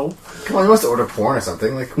 No. Come on, you must order porn or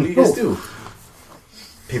something. Like, what do you guys do?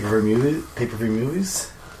 Pay-per-view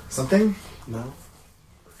movies? Something? No.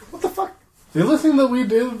 What the fuck? The other thing that we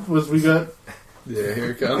did was we got Yeah,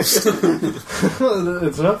 here it comes.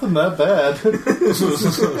 It's nothing that bad.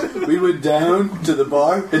 We went down to the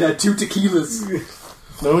bar and had 2 tequilas.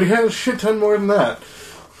 No, we had a shit ton more than that.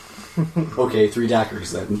 Okay, 3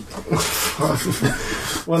 daiquiris then.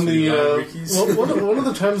 When the one of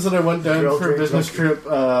the times that I went down Girl for a drink business trip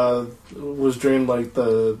was during like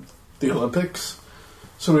the Olympics.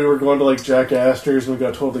 So we were going to like Jack Astor's and we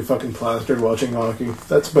got totally fucking plastered watching hockey.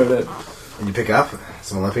 That's about it. And you pick up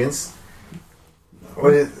some Olympians?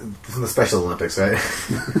 What is from the Special Olympics, right?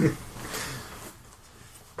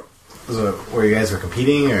 So, where you guys were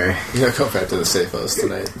competing, or Yeah, go back to the safe house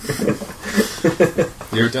tonight.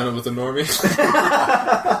 You ever done it with a normie?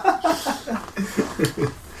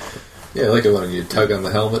 Yeah, I like it when you tug on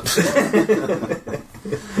the helmet.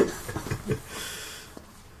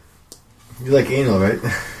 you like anal, right?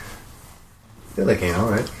 You like anal,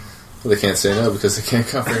 right? Well, they can't say no because they can't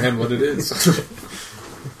comprehend what it is.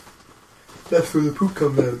 That's where the poop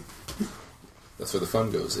comes out. That's where the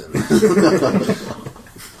fun goes in.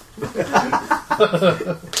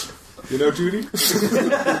 You know Judy?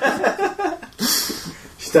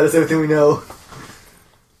 She taught us everything we know.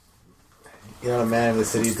 You're not a man in the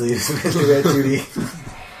city until you read Judy.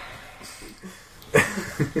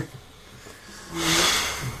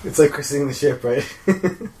 It's like christening the ship, right?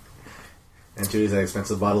 And Judy's an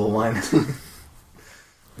expensive bottle of wine.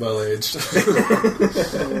 Well aged.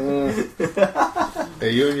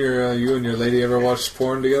 Hey, you and your lady ever watched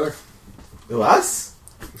porn together? Who, us?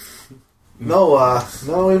 No,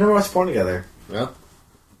 we've never watched porn together. Yeah.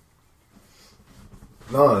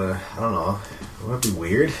 No, I don't know. Wouldn't it be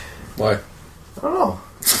weird? Why? I don't know.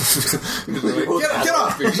 Get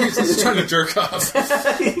off me! He's trying to jerk off.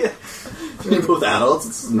 You're both adults.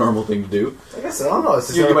 It's a normal thing to do. I guess I don't know. It's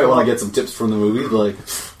just You never might come want up. to get some tips from the movies, like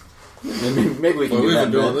maybe we can Well, do we've that.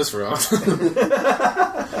 been doing man. this wrong.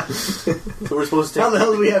 So we're supposed to How take. the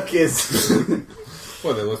hell do we have kids?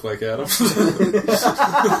 Well, they look like Adam.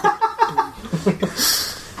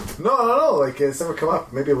 No. Like, it's never come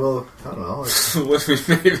up. Maybe we'll. I don't know. Like, What if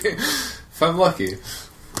we maybe? If I'm lucky.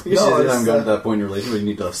 You No, should it's, have gotten to that point in your relationship where you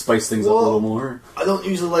need to spice things up a Well- little more. I don't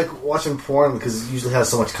usually like watching porn because it usually has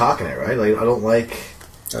so much cock in it, right? Like, I don't like.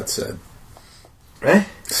 That's sad. Right?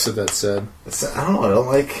 So that's sad. I don't know. I don't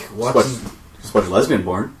like watching. Just watch lesbian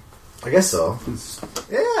porn. I guess so.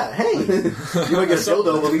 Yeah. Hey. You might get a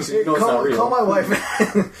dildo, but at least you know it's not real. Call my wife.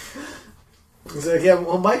 He's like, yeah.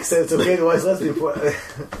 Well, Mike said it's okay to watch lesbian porn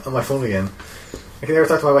on my phone again. I can never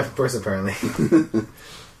talk to my wife in person, apparently.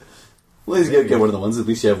 Well, at least get one of the ones. At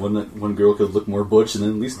least you have one girl could look more butch, and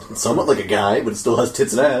then at least somewhat like a guy, but it still has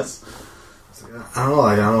tits and ass. I don't know.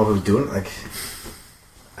 I don't know who's doing it. Like,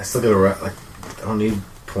 I still get aroused. Like, I don't need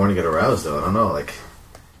porn to get aroused, though. I don't know. Like,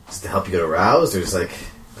 just to help you get aroused, or just like,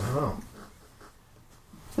 I don't know.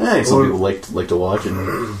 Yeah, some people like to watch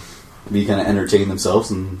and be kind of entertain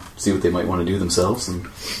themselves and see what they might want to do themselves. And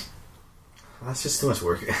That's just too much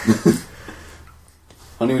work.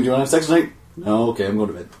 honey, would you want to have sex tonight? No, okay, I'm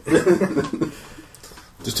going to bed.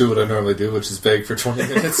 Just do what I normally do, which is beg for 20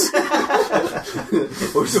 minutes.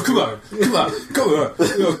 Come on.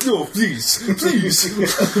 No, please.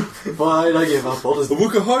 Fine, I give up. I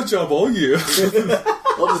work a hard job all year.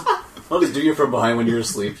 I'll just do you from behind when you're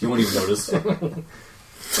asleep. You won't even notice.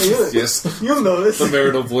 Yes, You'll notice. the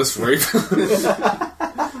marital bliss rape.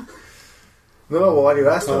 No, well, why do you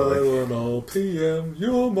ask that? Like, Island all PM,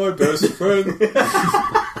 you're my best friend.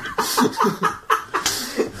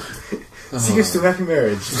 secrets to a happy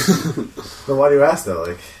marriage. No, why do you ask that?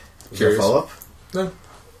 Like, is there a Curious. follow-up? No.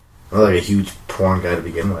 I'm not like a huge porn guy to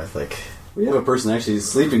begin with. Like, We have a person actually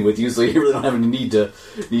sleeping with you, so you really don't have any need to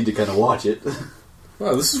kind of watch it.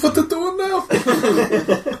 Wow, this is what they're doing now?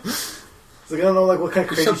 it's like, I don't know, like, what kind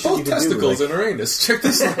of You crazy have shit you both can do. testicles Like, in her anus. Check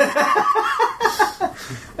this out.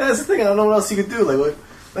 that's the thing. I don't know what else you could do.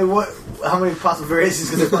 What? How many possible variations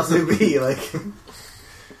could there possibly be? Like,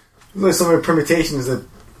 there's so many permutations that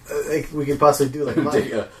like we could possibly do. Like,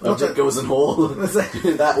 Take a object goes in hole. What's that?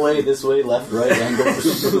 That way, this way, left, right, angle.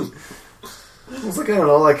 It's like, I don't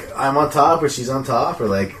know, like, I'm on top or she's on top, or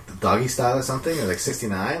like the doggy style or something, or like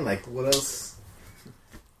 69. Like, what else?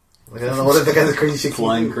 Like, I don't know what the kind of crazy shit can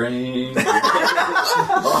Flying you do. crane.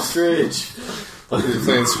 Ostrich. You're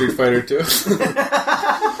playing Street Fighter 2.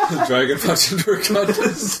 Dragon punch into her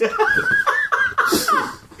contest.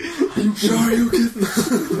 Sure, you can.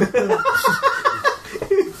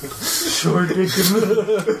 Short dick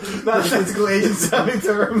and Nonsensical Asian sounding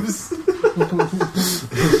terms.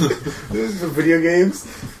 For video games.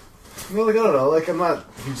 No, like, I don't know. Like, I'm not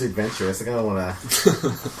hugely adventurous. Like, I don't want to.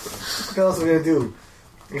 What else are we gonna do?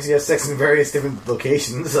 I guess you have sex in various different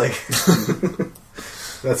locations. Like,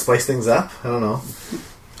 That spice things up. I don't know.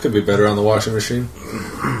 Could be better on the washing machine.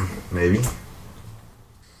 Maybe.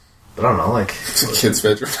 But I don't know, like... It's a kid's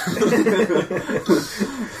bedroom.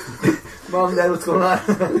 Mom, Dad, what's going on?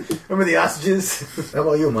 Remember the ostriches? How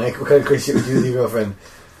about you, Mike? What kind of crazy shit would you do with your girlfriend?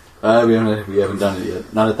 We haven't done it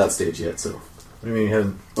yet. Not at that stage yet, so. What do you mean you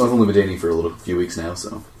haven't... Well, I've only been dating for a few weeks now,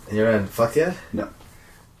 so. And you haven't fucked yet? No.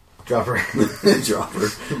 Drop her. Drop her.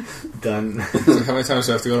 Done. So how many times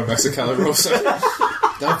do I have to go to Mexicali Rosa?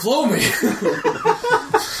 That blow me!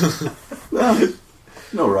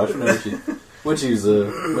 No rush. When she's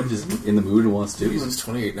in the mood and wants to. Jesus,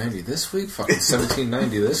 $28.90 this week? Fucking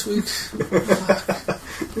 $17.90 this week?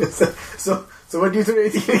 So when do you turn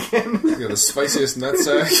 18 again? You got the spiciest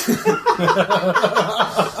nutsack.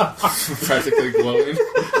 Practically glowing.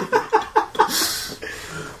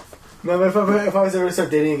 No, but if I was ever to start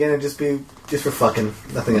dating again, it'd just be just for fucking.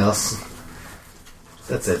 Nothing else.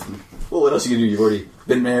 That's it. Well, what else are you gonna do? You've already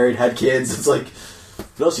been married, had kids. It's like,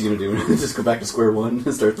 what else are you gonna do? Just go back to square one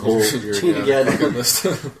and start the whole chain again. List. So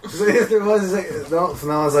if there was, it's like, no, so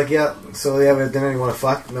now I was like, yeah, so you have a dinner, you want to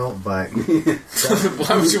fuck? No, bye.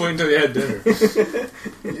 Why would you wait until you had dinner?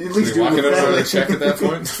 At least You're do walking it over with the check at that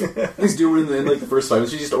point? At least do it in like the first 5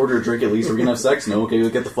 minutes. You just order a drink at least. We're gonna have sex. No, okay, we'll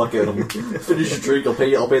get the fuck out of them. Finish your drink. I'll pay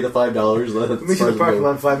the $5. Meet you in the parking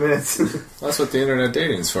lot in 5 minutes. That's what the internet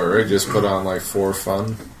dating's for, right? Just put on like for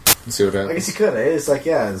fun and see what I happens. guess you could, eh? It's like,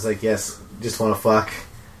 yeah, it's like, yes, just want to fuck.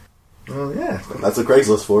 Well, yeah. That's what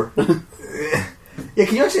Craigslist for. Yeah,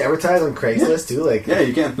 can you actually advertise on Craigslist too? Like, Yeah,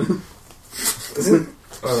 you can. isn't,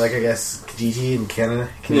 or like, I guess, Kijiji in Canada?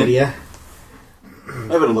 I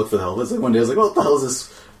better look for the hell. It's like one day I was like, what the hell is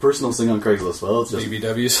this personal thing on Craigslist? Well, it's just...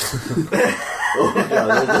 BBWs. Oh,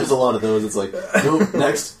 yeah, there's a lot of those. It's like, nope,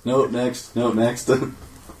 next, nope, next, nope, next. Kind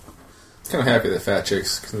of happy that fat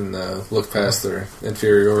chicks can look past their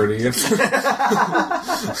inferiority. Hey,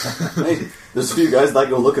 there's a few guys that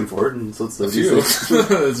go looking for it, and so it's A few.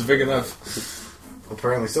 It's big enough.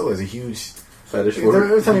 Apparently so. There's a huge... fetish for it.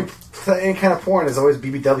 Every time you play any kind of porn, there's always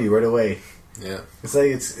BBW right away. Yeah. It's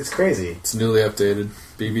like, it's crazy. It's newly updated.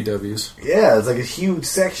 BBWs. Yeah, it's like a huge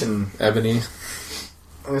section. Ebony.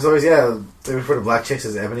 And there's always, yeah, they refer to black chicks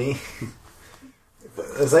as ebony.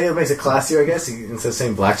 It's like, it makes it classier, I guess, instead of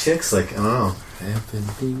saying black chicks. Like, I don't know.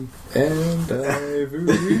 Ebony and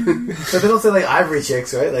ivory. But they don't say, like, ivory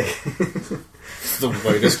chicks, right? Like, The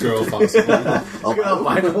whitest girl possible.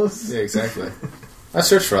 albinos. Yeah, exactly. I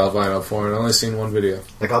searched for albino porn. I only seen one video.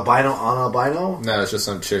 Like albino on albino? No, it's just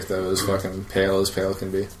some chick that was fucking pale as pale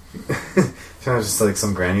can be. Kind of just like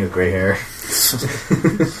some granny with grey hair.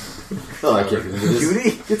 Oh, I can't believe it.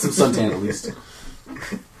 Cutie? Get some suntan at least.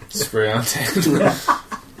 Spray on tan.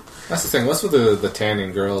 That's the thing. What's with the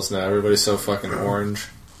tanning girls now? Everybody's so fucking orange.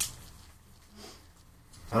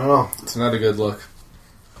 I don't know. It's not a good look.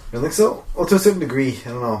 You don't think so? Well, to a certain degree. I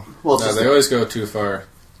don't know. Well, it's No, just they always go too far.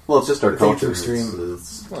 well, it's just our They take it culture. to extreme.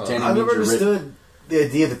 Well, tanning I've means never you're rich. understood the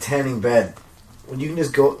idea of the tanning bed. When you can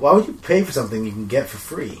just go... Why would you pay for something you can get for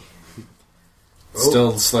free?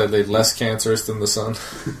 Still slightly less cancerous than the sun.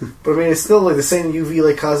 But I mean, it's still like the same UV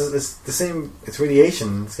light causes... It's the same... It's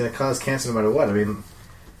radiation. It's going to cause cancer no matter what. I mean,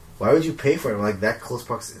 why would you pay for it like that close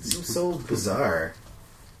proximity? It seems so bizarre.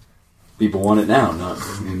 People want it now, not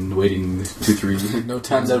in waiting 2-3 No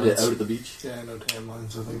times tan out lines. at the beach. Yeah, no tan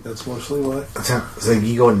lines. I think that's mostly why. It's like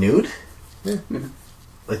you go nude? Yeah.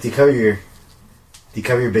 Like, do you cover your Big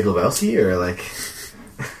Lebowski, or like...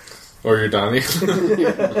 Or your Donnie.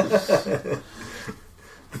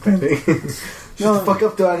 Depending. Shut the fuck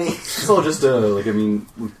up, Donnie. It's all just like, I mean,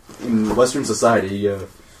 in Western society,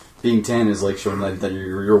 being tan is like showing that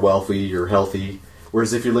you're wealthy, you're healthy.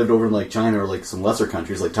 Whereas if you lived over in like China or like some lesser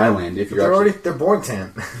countries like Thailand, if you're They're born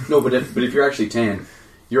tan. no, but if you're actually tan,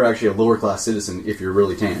 you're actually a lower class citizen if you're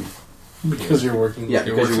really tan. Because you're working. Yeah,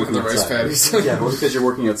 You're because working you're in the working rice outside. paddies. Yeah, well, because you're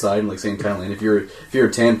working outside, and like say in Thailand, if you're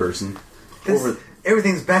a tan person, over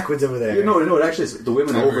Everything's backwards over there. no, it actually is, the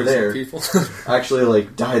women over there People. actually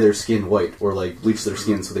like dye their skin white or like bleach their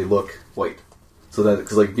skin so they look white. So that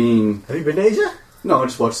because like being Have you been to Asia? no, I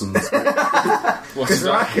just watched some. What's that?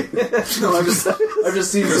 No, I've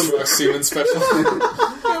just seen Chris some. Rock Seaman special.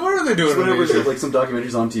 Yeah, what are they doing in Whenever Asia? there's like some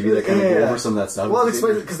documentaries on TV that kind of go over some of that stuff. Well,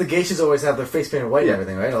 explain because the geishas always have their face painted white and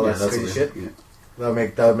everything, right? All yeah, that that's crazy what shit. Yeah. That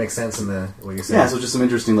would make sense in the what you're saying. Yeah, so just some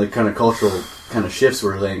interesting like kind of cultural kind of shifts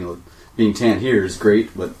where like being tan here is great,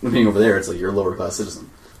 but being over there, it's like you're a lower class citizen.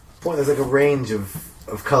 Point there's like a range of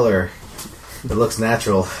color that looks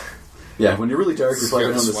natural. Yeah, when you're really dark, you're probably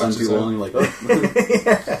been on the sun too long. You're like, oh.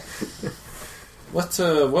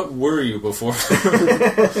 What were you before?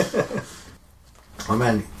 Oh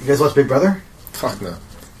man, you guys watch Big Brother? Fuck no.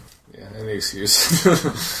 Yeah, Yeah, any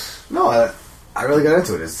excuse. No, I really got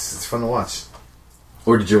into it. It's fun to watch.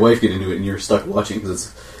 Or did your wife get into it and you're stuck watching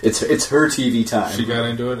because it's her TV time? She got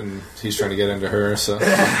into it, and he's trying to get into her, so...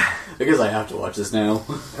 I guess I have to watch this now.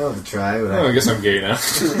 I don't have to try, but Oh, I guess I'm gay now.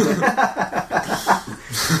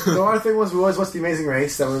 The other thing was we always watched The Amazing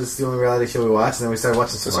Race. That was the only reality show we watched, and then we started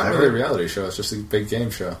watching So it's not Survivor. really a reality show, it's just a big game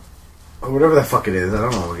show. Or whatever the fuck it is. I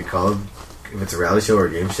don't know what you call it. If it's a reality show or a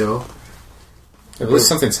game show. At least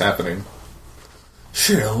something's happening.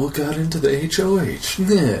 Cheryl got into the HOH.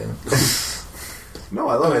 Yeah. No,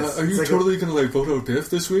 I love it. Are you It's like totally gonna vote out Biff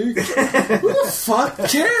this week? Who the fuck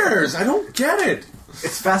cares? I don't get it.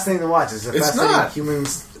 it's fascinating to watch. It's a It's fascinating not.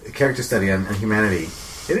 humans character study on humanity.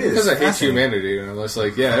 It is. Because I hate fascinating. humanity, and I'm just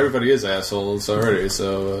like, yeah, everybody is assholes already,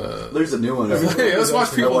 so... There's a new one. Hey, let's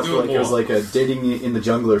watch people I watched do it It was more. like a dating in the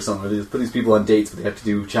jungle or something. Where they just put these people on dates, but they have to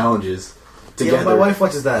do challenges together. Yeah, my wife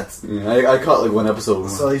watches that, Yeah, I caught like one episode.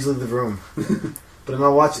 so I usually leave the room. But I'm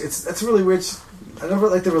not watch. It's really weird. I never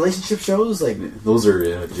like the relationship shows. Like Those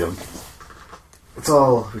are junk. it's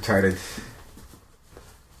all retarded.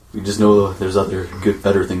 We just know there's other good,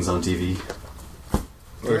 better things on TV.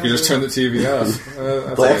 Or if you just turn the TV off.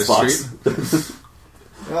 That's Play a nice treat. Xbox.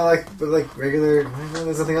 Well, but regular.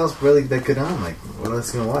 There's nothing else really that good on. Like what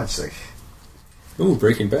else can I watch? Like Ooh,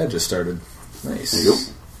 Breaking Bad just started. Nice. There you go.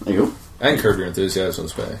 There you go. And Curb Your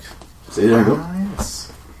Enthusiasm's back. See, there you go.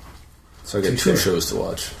 yes, So I get Touche. 2 shows to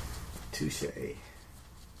watch. touche.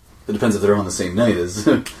 It depends if they're on the same night as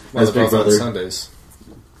Well, as they're Big both on Brother. Sundays.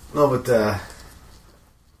 No, but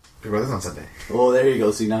Big Brother's on Sunday. Oh, there you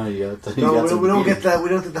go. See, now you got. You No, got we some don't get beating. that. We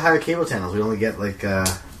don't get the higher cable channels. We only get like the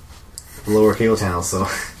lower cable channels. So,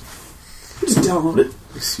 Just download it.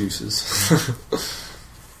 Excuses.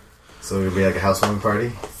 so it'll be like a housewarming party.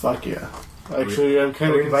 Fuck yeah. Actually, I'm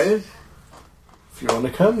kind Are we of invited? If you want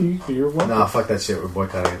to come, you're welcome. No, fuck that shit. We're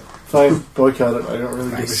boycotting it. Fine, boycott it. I don't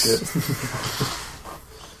really Nice. give a shit.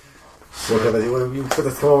 Boycott it. You put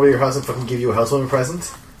to come over to your house and fucking give you a housewarming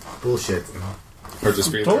present? Bullshit. Or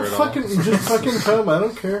just be Don't there at all. just fucking come. I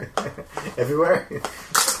don't care. Everywhere.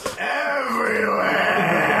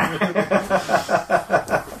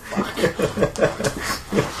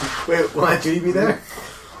 Wait, will Aunt Judy be there?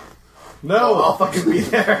 No, I'll fucking be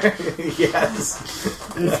there.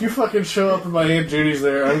 Yes. if you fucking show up and my Aunt Judy's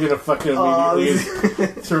there, I'm gonna fucking Oh, immediately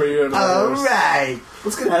throw you out of my house. Alright.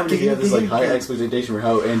 What's gonna happen if you have this like high expectation for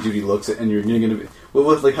how Aunt Judy looks, and you're gonna be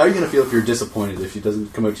like, how are you gonna feel if you're disappointed if she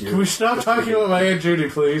doesn't come out to you? Can we stop talking about my Aunt Judy,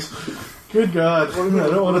 please? Good God, I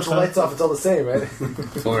don't want With to the talk. lights off, it's all the same, right?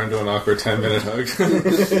 Pull her into an awkward 10-minute hug.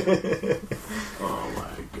 Oh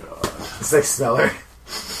my God. It's like Smeller.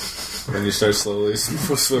 Then you start slowly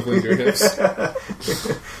swiveling your hips.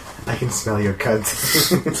 I can smell your cunt.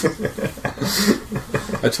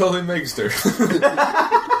 I totally makes her.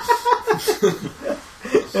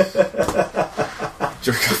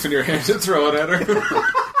 Jerk off in your hand and throw it at her.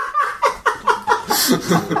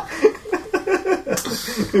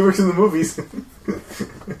 It works in the movies.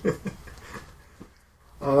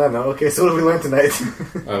 Oh, I know. Okay, so what did we learn tonight?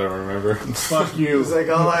 I don't remember. Fuck you. It's like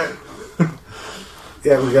all that.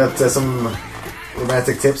 Yeah, we got some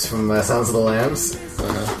romantic tips from Sounds of the Lambs.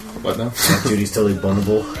 What now? Judy's totally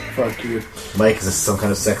bonable. Fuck you. Mike is some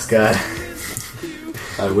kind of sex god.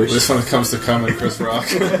 I wish. This one comes to come and Chris Rock.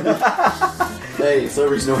 Hey,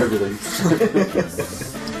 celebrities know everything.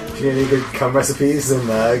 If you need any good cum recipes,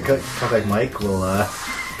 then contact Mike. We'll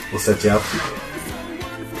set you up.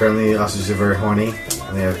 Apparently, ostriches are very horny,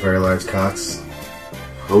 and they have very large cocks.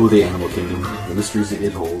 Oh, the animal kingdom, the mysteries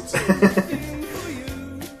it holds.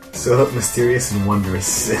 So mysterious and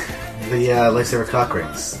wondrous. The lifesaver cock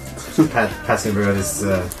rings. Pat's gonna bring out his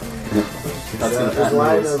That's gonna his patent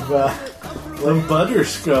line those. of. The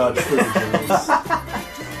butterscotch versions.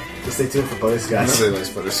 Stay tuned for butterscotch. Nobody likes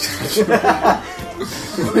butterscotch.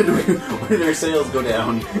 When our sales go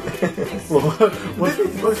down. Well,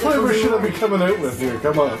 what flavor should I be coming out with here?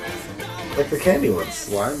 Come on. Like the candy ones.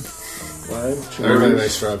 Lime? Lime, Everybody cherries.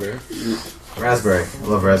 likes strawberry. Raspberry. I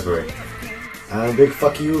love raspberry. Big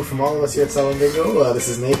fuck you from all of us here at Silent Bingo. This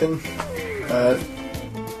is Nathan.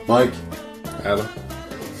 Mike. Adam.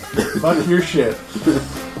 Fuck your shit.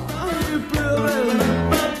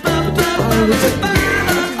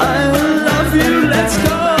 I love you, let's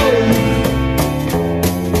go.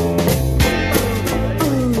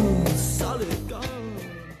 Solid gold.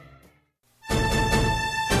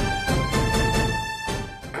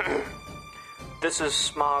 This is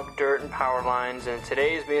Smog, Dirt, and Power Lines, and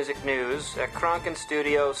today's music news. At Kronkin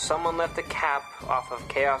Studios, someone left a cap off of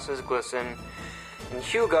Chaos's Glisten. And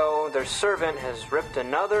Hugo, their servant, has ripped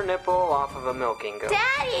another nipple off of a milking goat.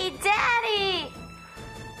 Daddy! Daddy!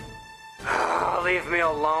 leave me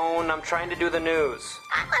alone? I'm trying to do the news.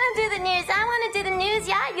 I want to do the news.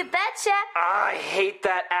 Yeah, you betcha. I hate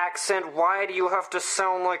that accent. Why do you have to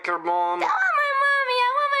sound like your mom? I want my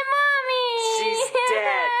mommy. She's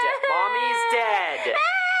dead. Mommy's dead.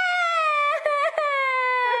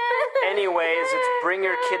 Anyways, it's bring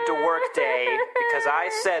your kid to work day because I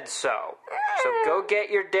said so. So go get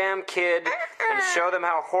your damn kid and show them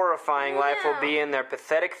how horrifying life will be in their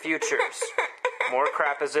pathetic futures. More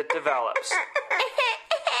crap as it develops.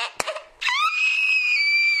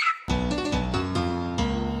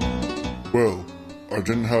 Well, I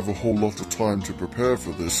didn't have a whole lot of time to prepare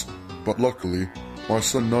for this, but luckily, my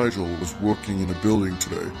son Nigel was working in a building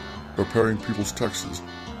today, preparing people's taxes.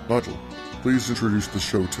 Nigel, please introduce the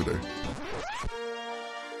show today.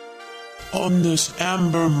 On this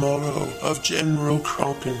amber morrow of General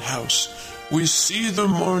Kronken House, we see the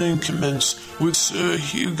morning commence with Sir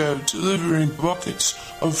Hugo delivering buckets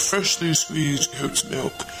of freshly squeezed goat's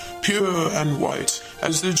milk, pure and white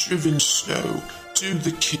as the driven snow, to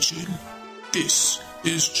the kitchen. This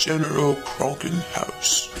is General Kronken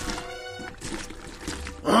House.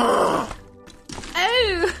 Oh,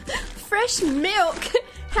 fresh milk.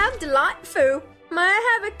 How delightful. May I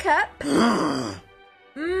have a cup?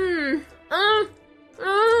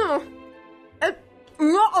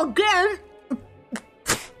 Not again.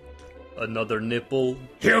 Another nipple?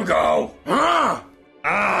 Hugo!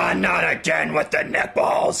 Not again with the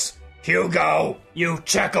nipples! Hugo, you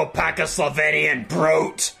Czechoslovenian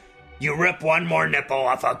brute! You rip one more nipple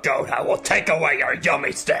off a goat, I will take away your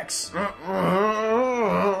yummy sticks!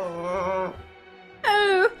 Oh,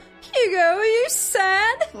 Hugo, are you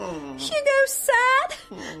sad? Hugo sad?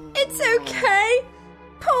 It's okay.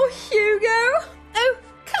 Poor Hugo. Oh,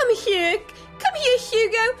 come here. Come here,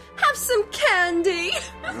 Hugo. Have some candy.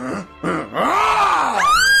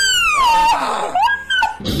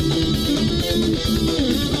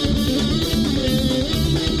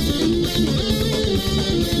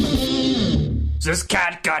 This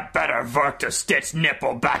cat got better work to stitch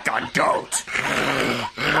nipple back on goat.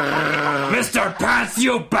 Mr. Pants,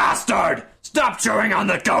 you bastard! Stop chewing on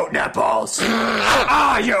the goat nipples!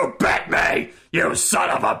 You bit me! You son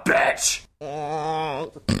of a bitch!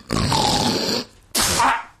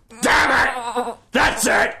 Damn it! That's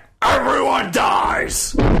it! Everyone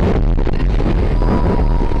dies!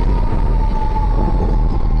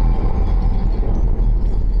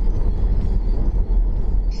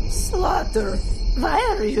 Slaughter, why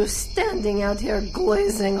are you standing out here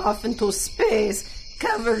glazing off into space,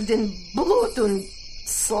 covered in blood and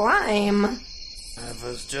slime? I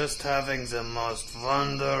was just having the most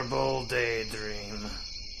wonderful daydream.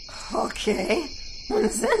 Okay, and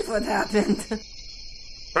then what happened?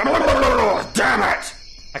 Damn it!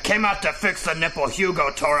 I came out to fix the nipple Hugo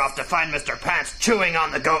tore off to find Mr. Pants chewing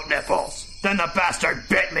on the goat nipples. Then the bastard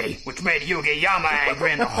bit me, which made Yugi-Yama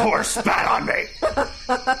angry and the horse spat on me.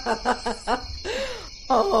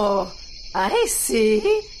 Oh, I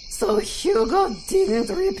see. So Hugo didn't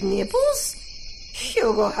rip nipples?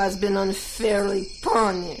 Hugo has been unfairly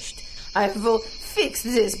punished. I will fix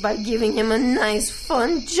this by giving him a nice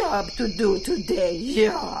fun job to do today,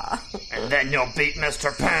 yeah. And then you'll beat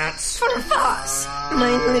Mr. Pants? For us,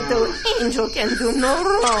 my little angel can do no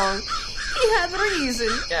wrong. He had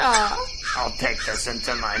reason, yeah. I'll take this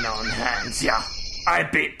into my own hands, yeah. I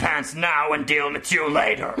beat Pants now and deal with you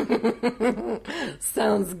later.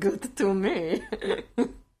 Sounds good to me.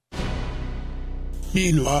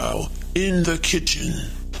 Meanwhile, in the kitchen.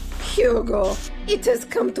 Hugo, it has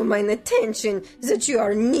come to my attention that you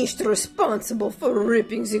are nicht responsible for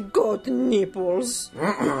ripping the goat nipples.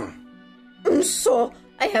 And so,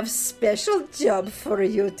 I have special job for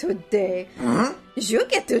you today. You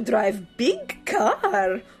get to drive big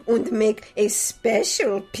car and make a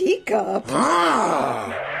special pickup.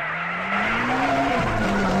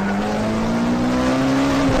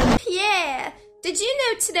 Pierre, did you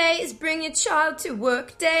know today is Bring Your Child to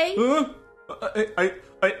Work Day?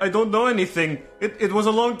 I don't know anything. It was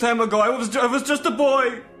a long time ago. I was just a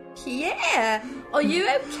boy. Pierre, are you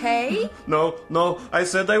okay? No. I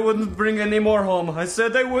said I wouldn't bring any more home. I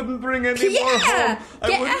said I wouldn't bring any more home.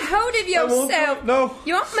 Get a hold of yourself. No.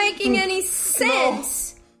 You aren't making any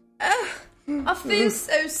sense. I feel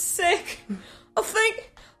so sick. I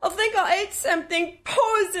think I ate something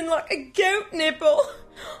poison like a goat nipple.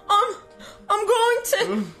 I'm going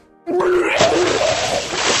to.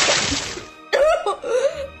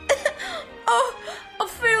 I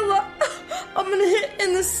feel like I'm gonna hit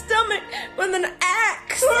in the stomach with an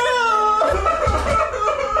axe.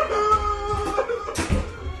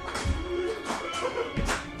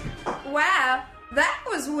 Wow, that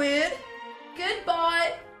was weird.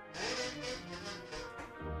 Goodbye.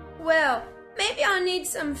 Well, maybe I need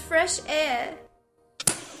some fresh air.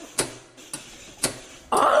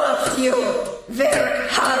 All of you, work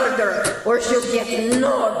harder, or you'll get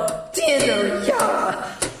no dinner,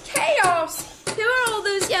 yeah. Chaos! Who are all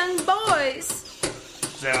those young boys?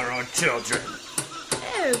 They're our children.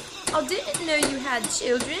 Oh, I didn't know you had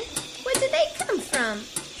children. Where did they come from?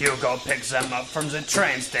 Hugo picks them up from the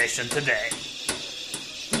train station today.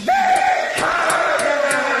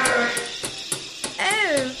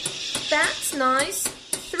 Oh, that's nice.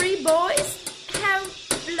 3 boys? How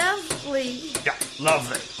lovely. Yeah,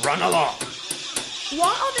 lovely. Run along. Why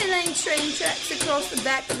are they laying train tracks across the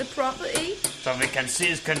back of the property? So we can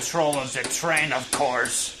seize control of the train, of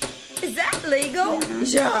course. Is that legal?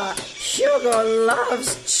 Yeah, Hugo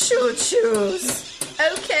loves choo-choos.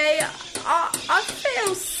 Okay, I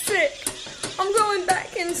feel sick. I'm going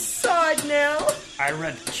back inside now. I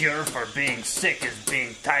read cure for being sick is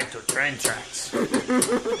being tied to train tracks.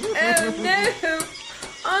 Oh no.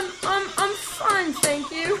 I'm fine,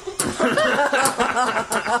 thank you.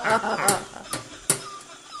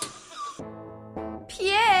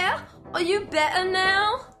 Pierre, are you better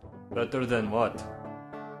now? Better than what?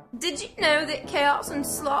 Did you know that Chaos and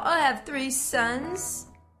Slaughter have 3 sons?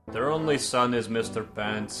 Their only son is Mr.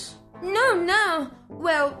 Pants. No.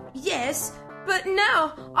 Well, yes, but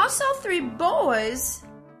no. I saw 3 boys.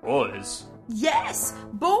 Boys? Yes,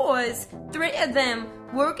 boys. 3 of them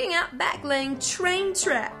working out back laying train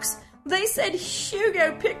tracks. They said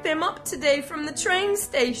Hugo picked them up today from the train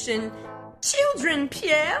station. Children,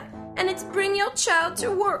 Pierre, and it's bring your child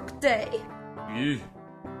to work day. Ew.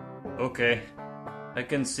 Okay. I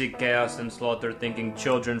can see Chaos and Slaughter thinking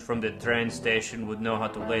children from the train station would know how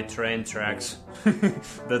to lay train tracks.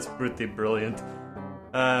 That's pretty brilliant.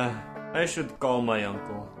 I should call my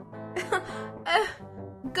uncle.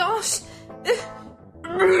 Gosh.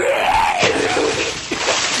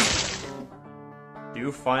 Do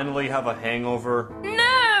you finally have a hangover?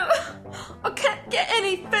 No! I can't get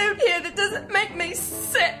any food here that doesn't make me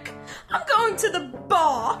sick. I'm going to the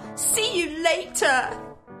bar. See you later.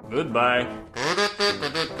 Goodbye.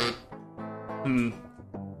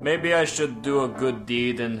 Maybe I should do a good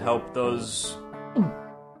deed and help those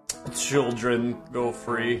children go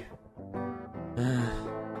free.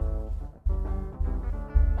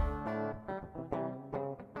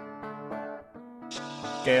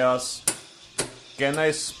 Chaos, can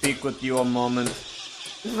I speak with you a moment?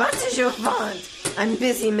 What do you want? I'm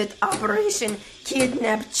busy with Operation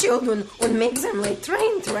Kidnap Children and make them lay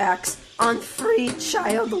train tracks on Free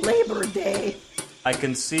Child Labor Day. I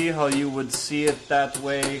can see how you would see it that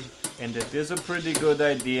way, and it is a pretty good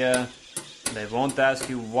idea. I won't ask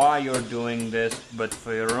you why you're doing this, but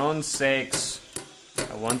for your own sakes,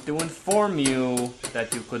 I want to inform you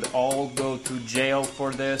that you could all go to jail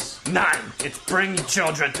for this. 9! It's bringing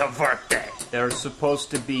children to work day. They're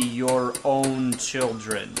supposed to be your own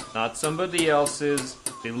children, not somebody else's.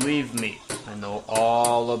 Believe me, I know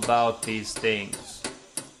all about these things.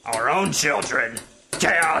 Our own children?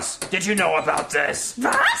 Chaos, did you know about this?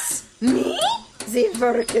 Was? Me? The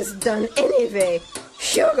work is done anyway.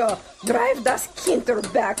 Hugo, drive das Kinder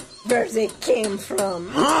back where they came from.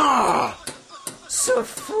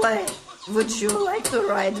 Souffle, would you like to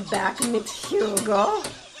ride back with Hugo?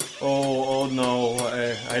 Oh no,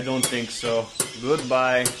 I don't think so.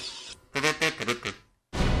 Goodbye.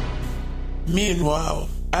 Meanwhile,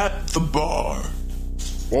 at the bar.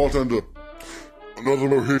 Bartender, another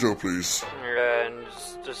mojito, please. And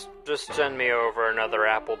just send me over another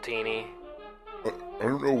apple teeny. I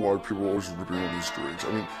don't know why people are always ripping on these drinks.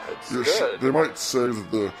 I mean, It's yes, good. they might say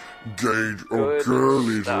that the gay or Good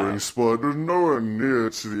girly stuff. drinks, but they're nowhere near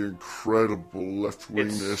to the incredible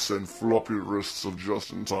left-wingness and floppy wrists of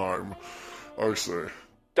Just in Time, I say.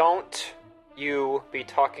 Don't you be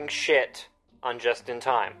talking shit on Just in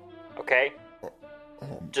Time, okay?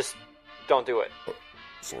 Just don't do it.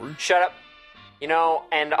 Sorry? Shut up. You know,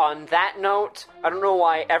 and on that note, I don't know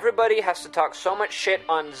why everybody has to talk so much shit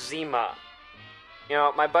on Zima. You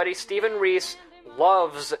know, my buddy Stephen Reese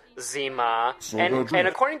loves Zima, It's not a bad and drink.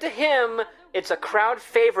 according to him, it's a crowd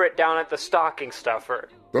favorite down at the Stocking Stuffer.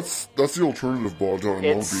 That's the alternative bar down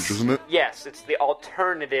in Long Beach, isn't it? Yes, it's the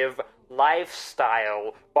alternative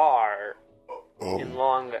lifestyle bar in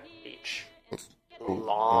Long Beach.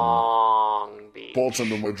 Long Beach.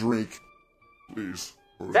 Bartender, my drink, please.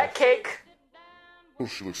 That cake, Oh,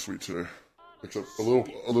 she looks sweet today. Except a little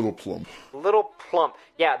plump. little plump.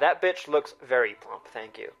 Yeah, that bitch looks very plump,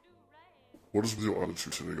 thank you. What is with your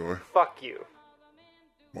attitude today, guy? Fuck you.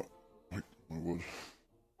 My wood.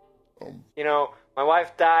 You know, my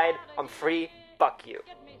wife died, I'm free, fuck you.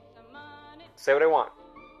 Say what I want.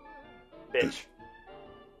 Bitch.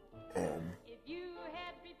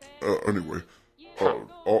 Anyway,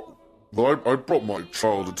 I brought my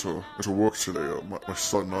child into work today. My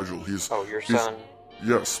son Nigel. Your son?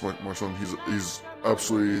 Yes, my son. He's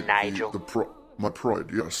absolutely Nigel. My pride.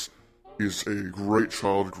 Yes, he's a great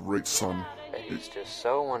child, great son. He's just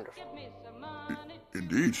so wonderful.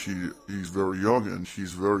 Indeed, he's very young and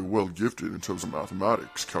he's very well gifted in terms of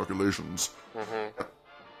mathematics, calculations. Mm-hmm.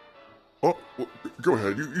 Oh, well, go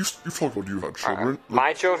ahead. You talk about you had children.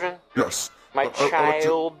 My children? Yes. My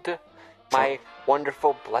child. My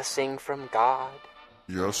wonderful blessing from God.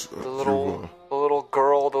 Yes. The little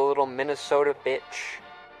girl, the little Minnesota bitch.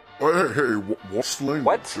 Hey, what's the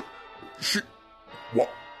language? What?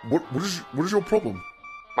 What is your problem?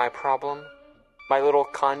 My problem? My little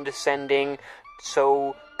condescending,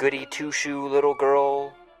 so goody two-shoe little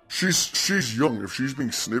girl. She's young. If she's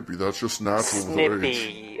being snippy, that's just natural with her age.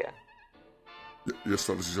 Snippy. Yes,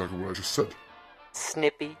 that is exactly what I just said.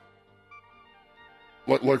 Snippy.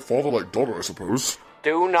 Like father, like daughter, I suppose.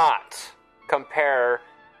 Do not compare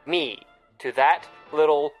me to that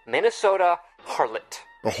little Minnesota harlot.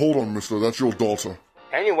 Now hold on, mister. That's your daughter.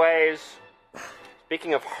 Anyways,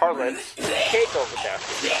 speaking of harlots, Kate over there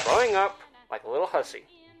is growing up like a little hussy.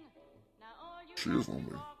 She is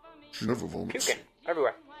lonely. She never vomits. Puking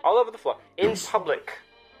everywhere. All over the floor. In public.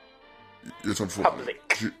 It's unfortunate.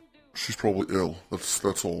 Public. She's probably ill.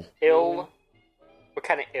 That's all. Ill? What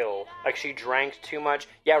kind of ill? Like she drank too much?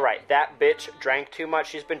 Yeah, right. That bitch drank too much.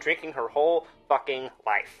 She's been drinking her whole fucking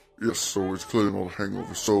life. Yes, so it's clearly not a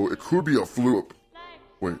hangover. So it could be a flu.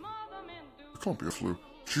 Wait. It can't be a flu.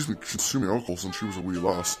 She's been consuming alcohol since she was a wee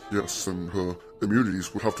lass. Yes, and her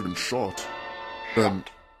immunities would have to have been shot. Then...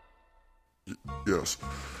 Yes.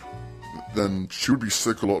 Then she would be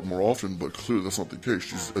sick a lot more often, but clearly that's not the case.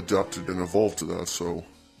 She's adapted and evolved to that, so...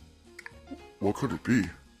 What could it be?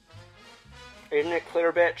 Isn't it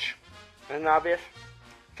clear, bitch? Isn't it obvious?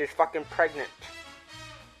 She's fucking pregnant.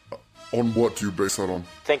 On what do you base that on?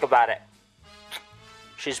 Think about it.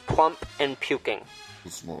 She's plump and puking.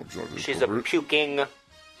 That's not exactly She's appropriate. a puking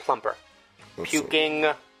plumper. Puking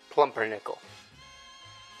plumpernickel.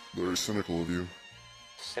 Very cynical of you.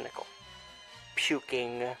 Cynical.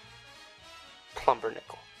 Puking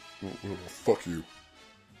plumpernickel. Well, fuck you.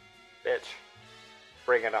 Bitch.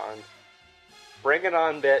 Bring it on. Bring it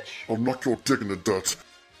on, bitch. I'll knock your dick in the dirt.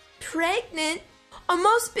 Pregnant? I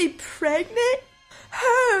must be pregnant?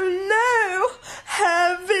 Oh no!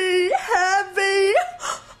 Heavy!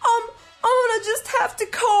 I'm gonna just have to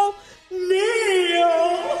call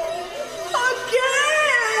Neil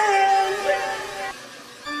again!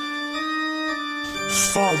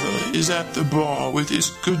 Father is at the bar with his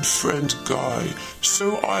good friend Guy,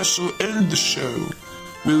 so I shall end the show.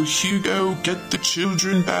 Will Hugo get the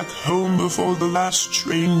children back home before the last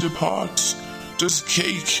train departs? Does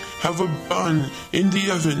Cake have a bun in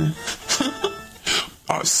the oven?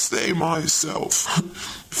 I say myself,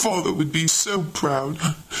 Father would be so proud.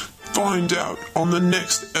 Find out on the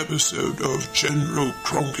next episode of General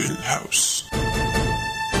Kronkin House.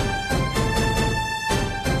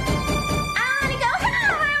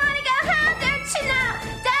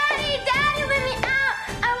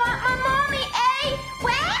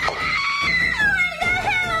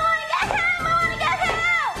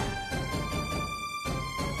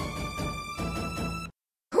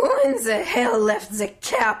 When the hell left the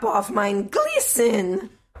cap off mine Gleason?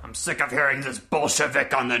 I'm sick of hearing this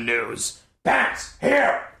Bolshevik on the news. Pants,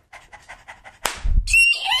 here!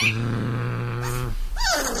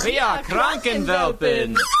 We are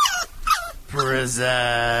Krankenwelpen!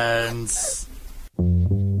 Presents.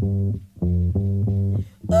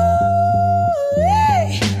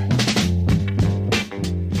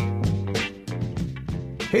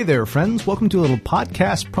 Hey there, friends. Welcome to a little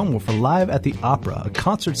podcast promo for Live at the Opera, a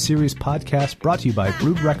concert series podcast brought to you by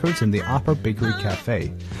Brood Records and the Opera Bakery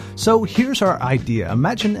Cafe. So here's our idea.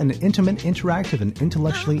 Imagine an intimate, interactive, and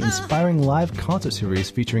intellectually inspiring live concert series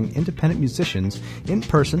featuring independent musicians in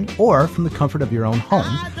person or from the comfort of your own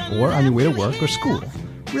home or on your way to work or school.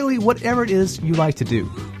 Really, whatever it is you like to do.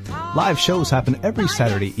 Live shows happen every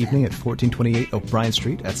Saturday evening at 1428 O'Brien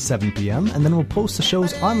Street at 7 p.m. and then we'll post the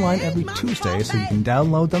shows online every Tuesday so you can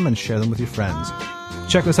download them and share them with your friends.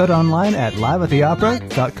 Check us out online at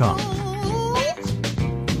liveattheopera.com.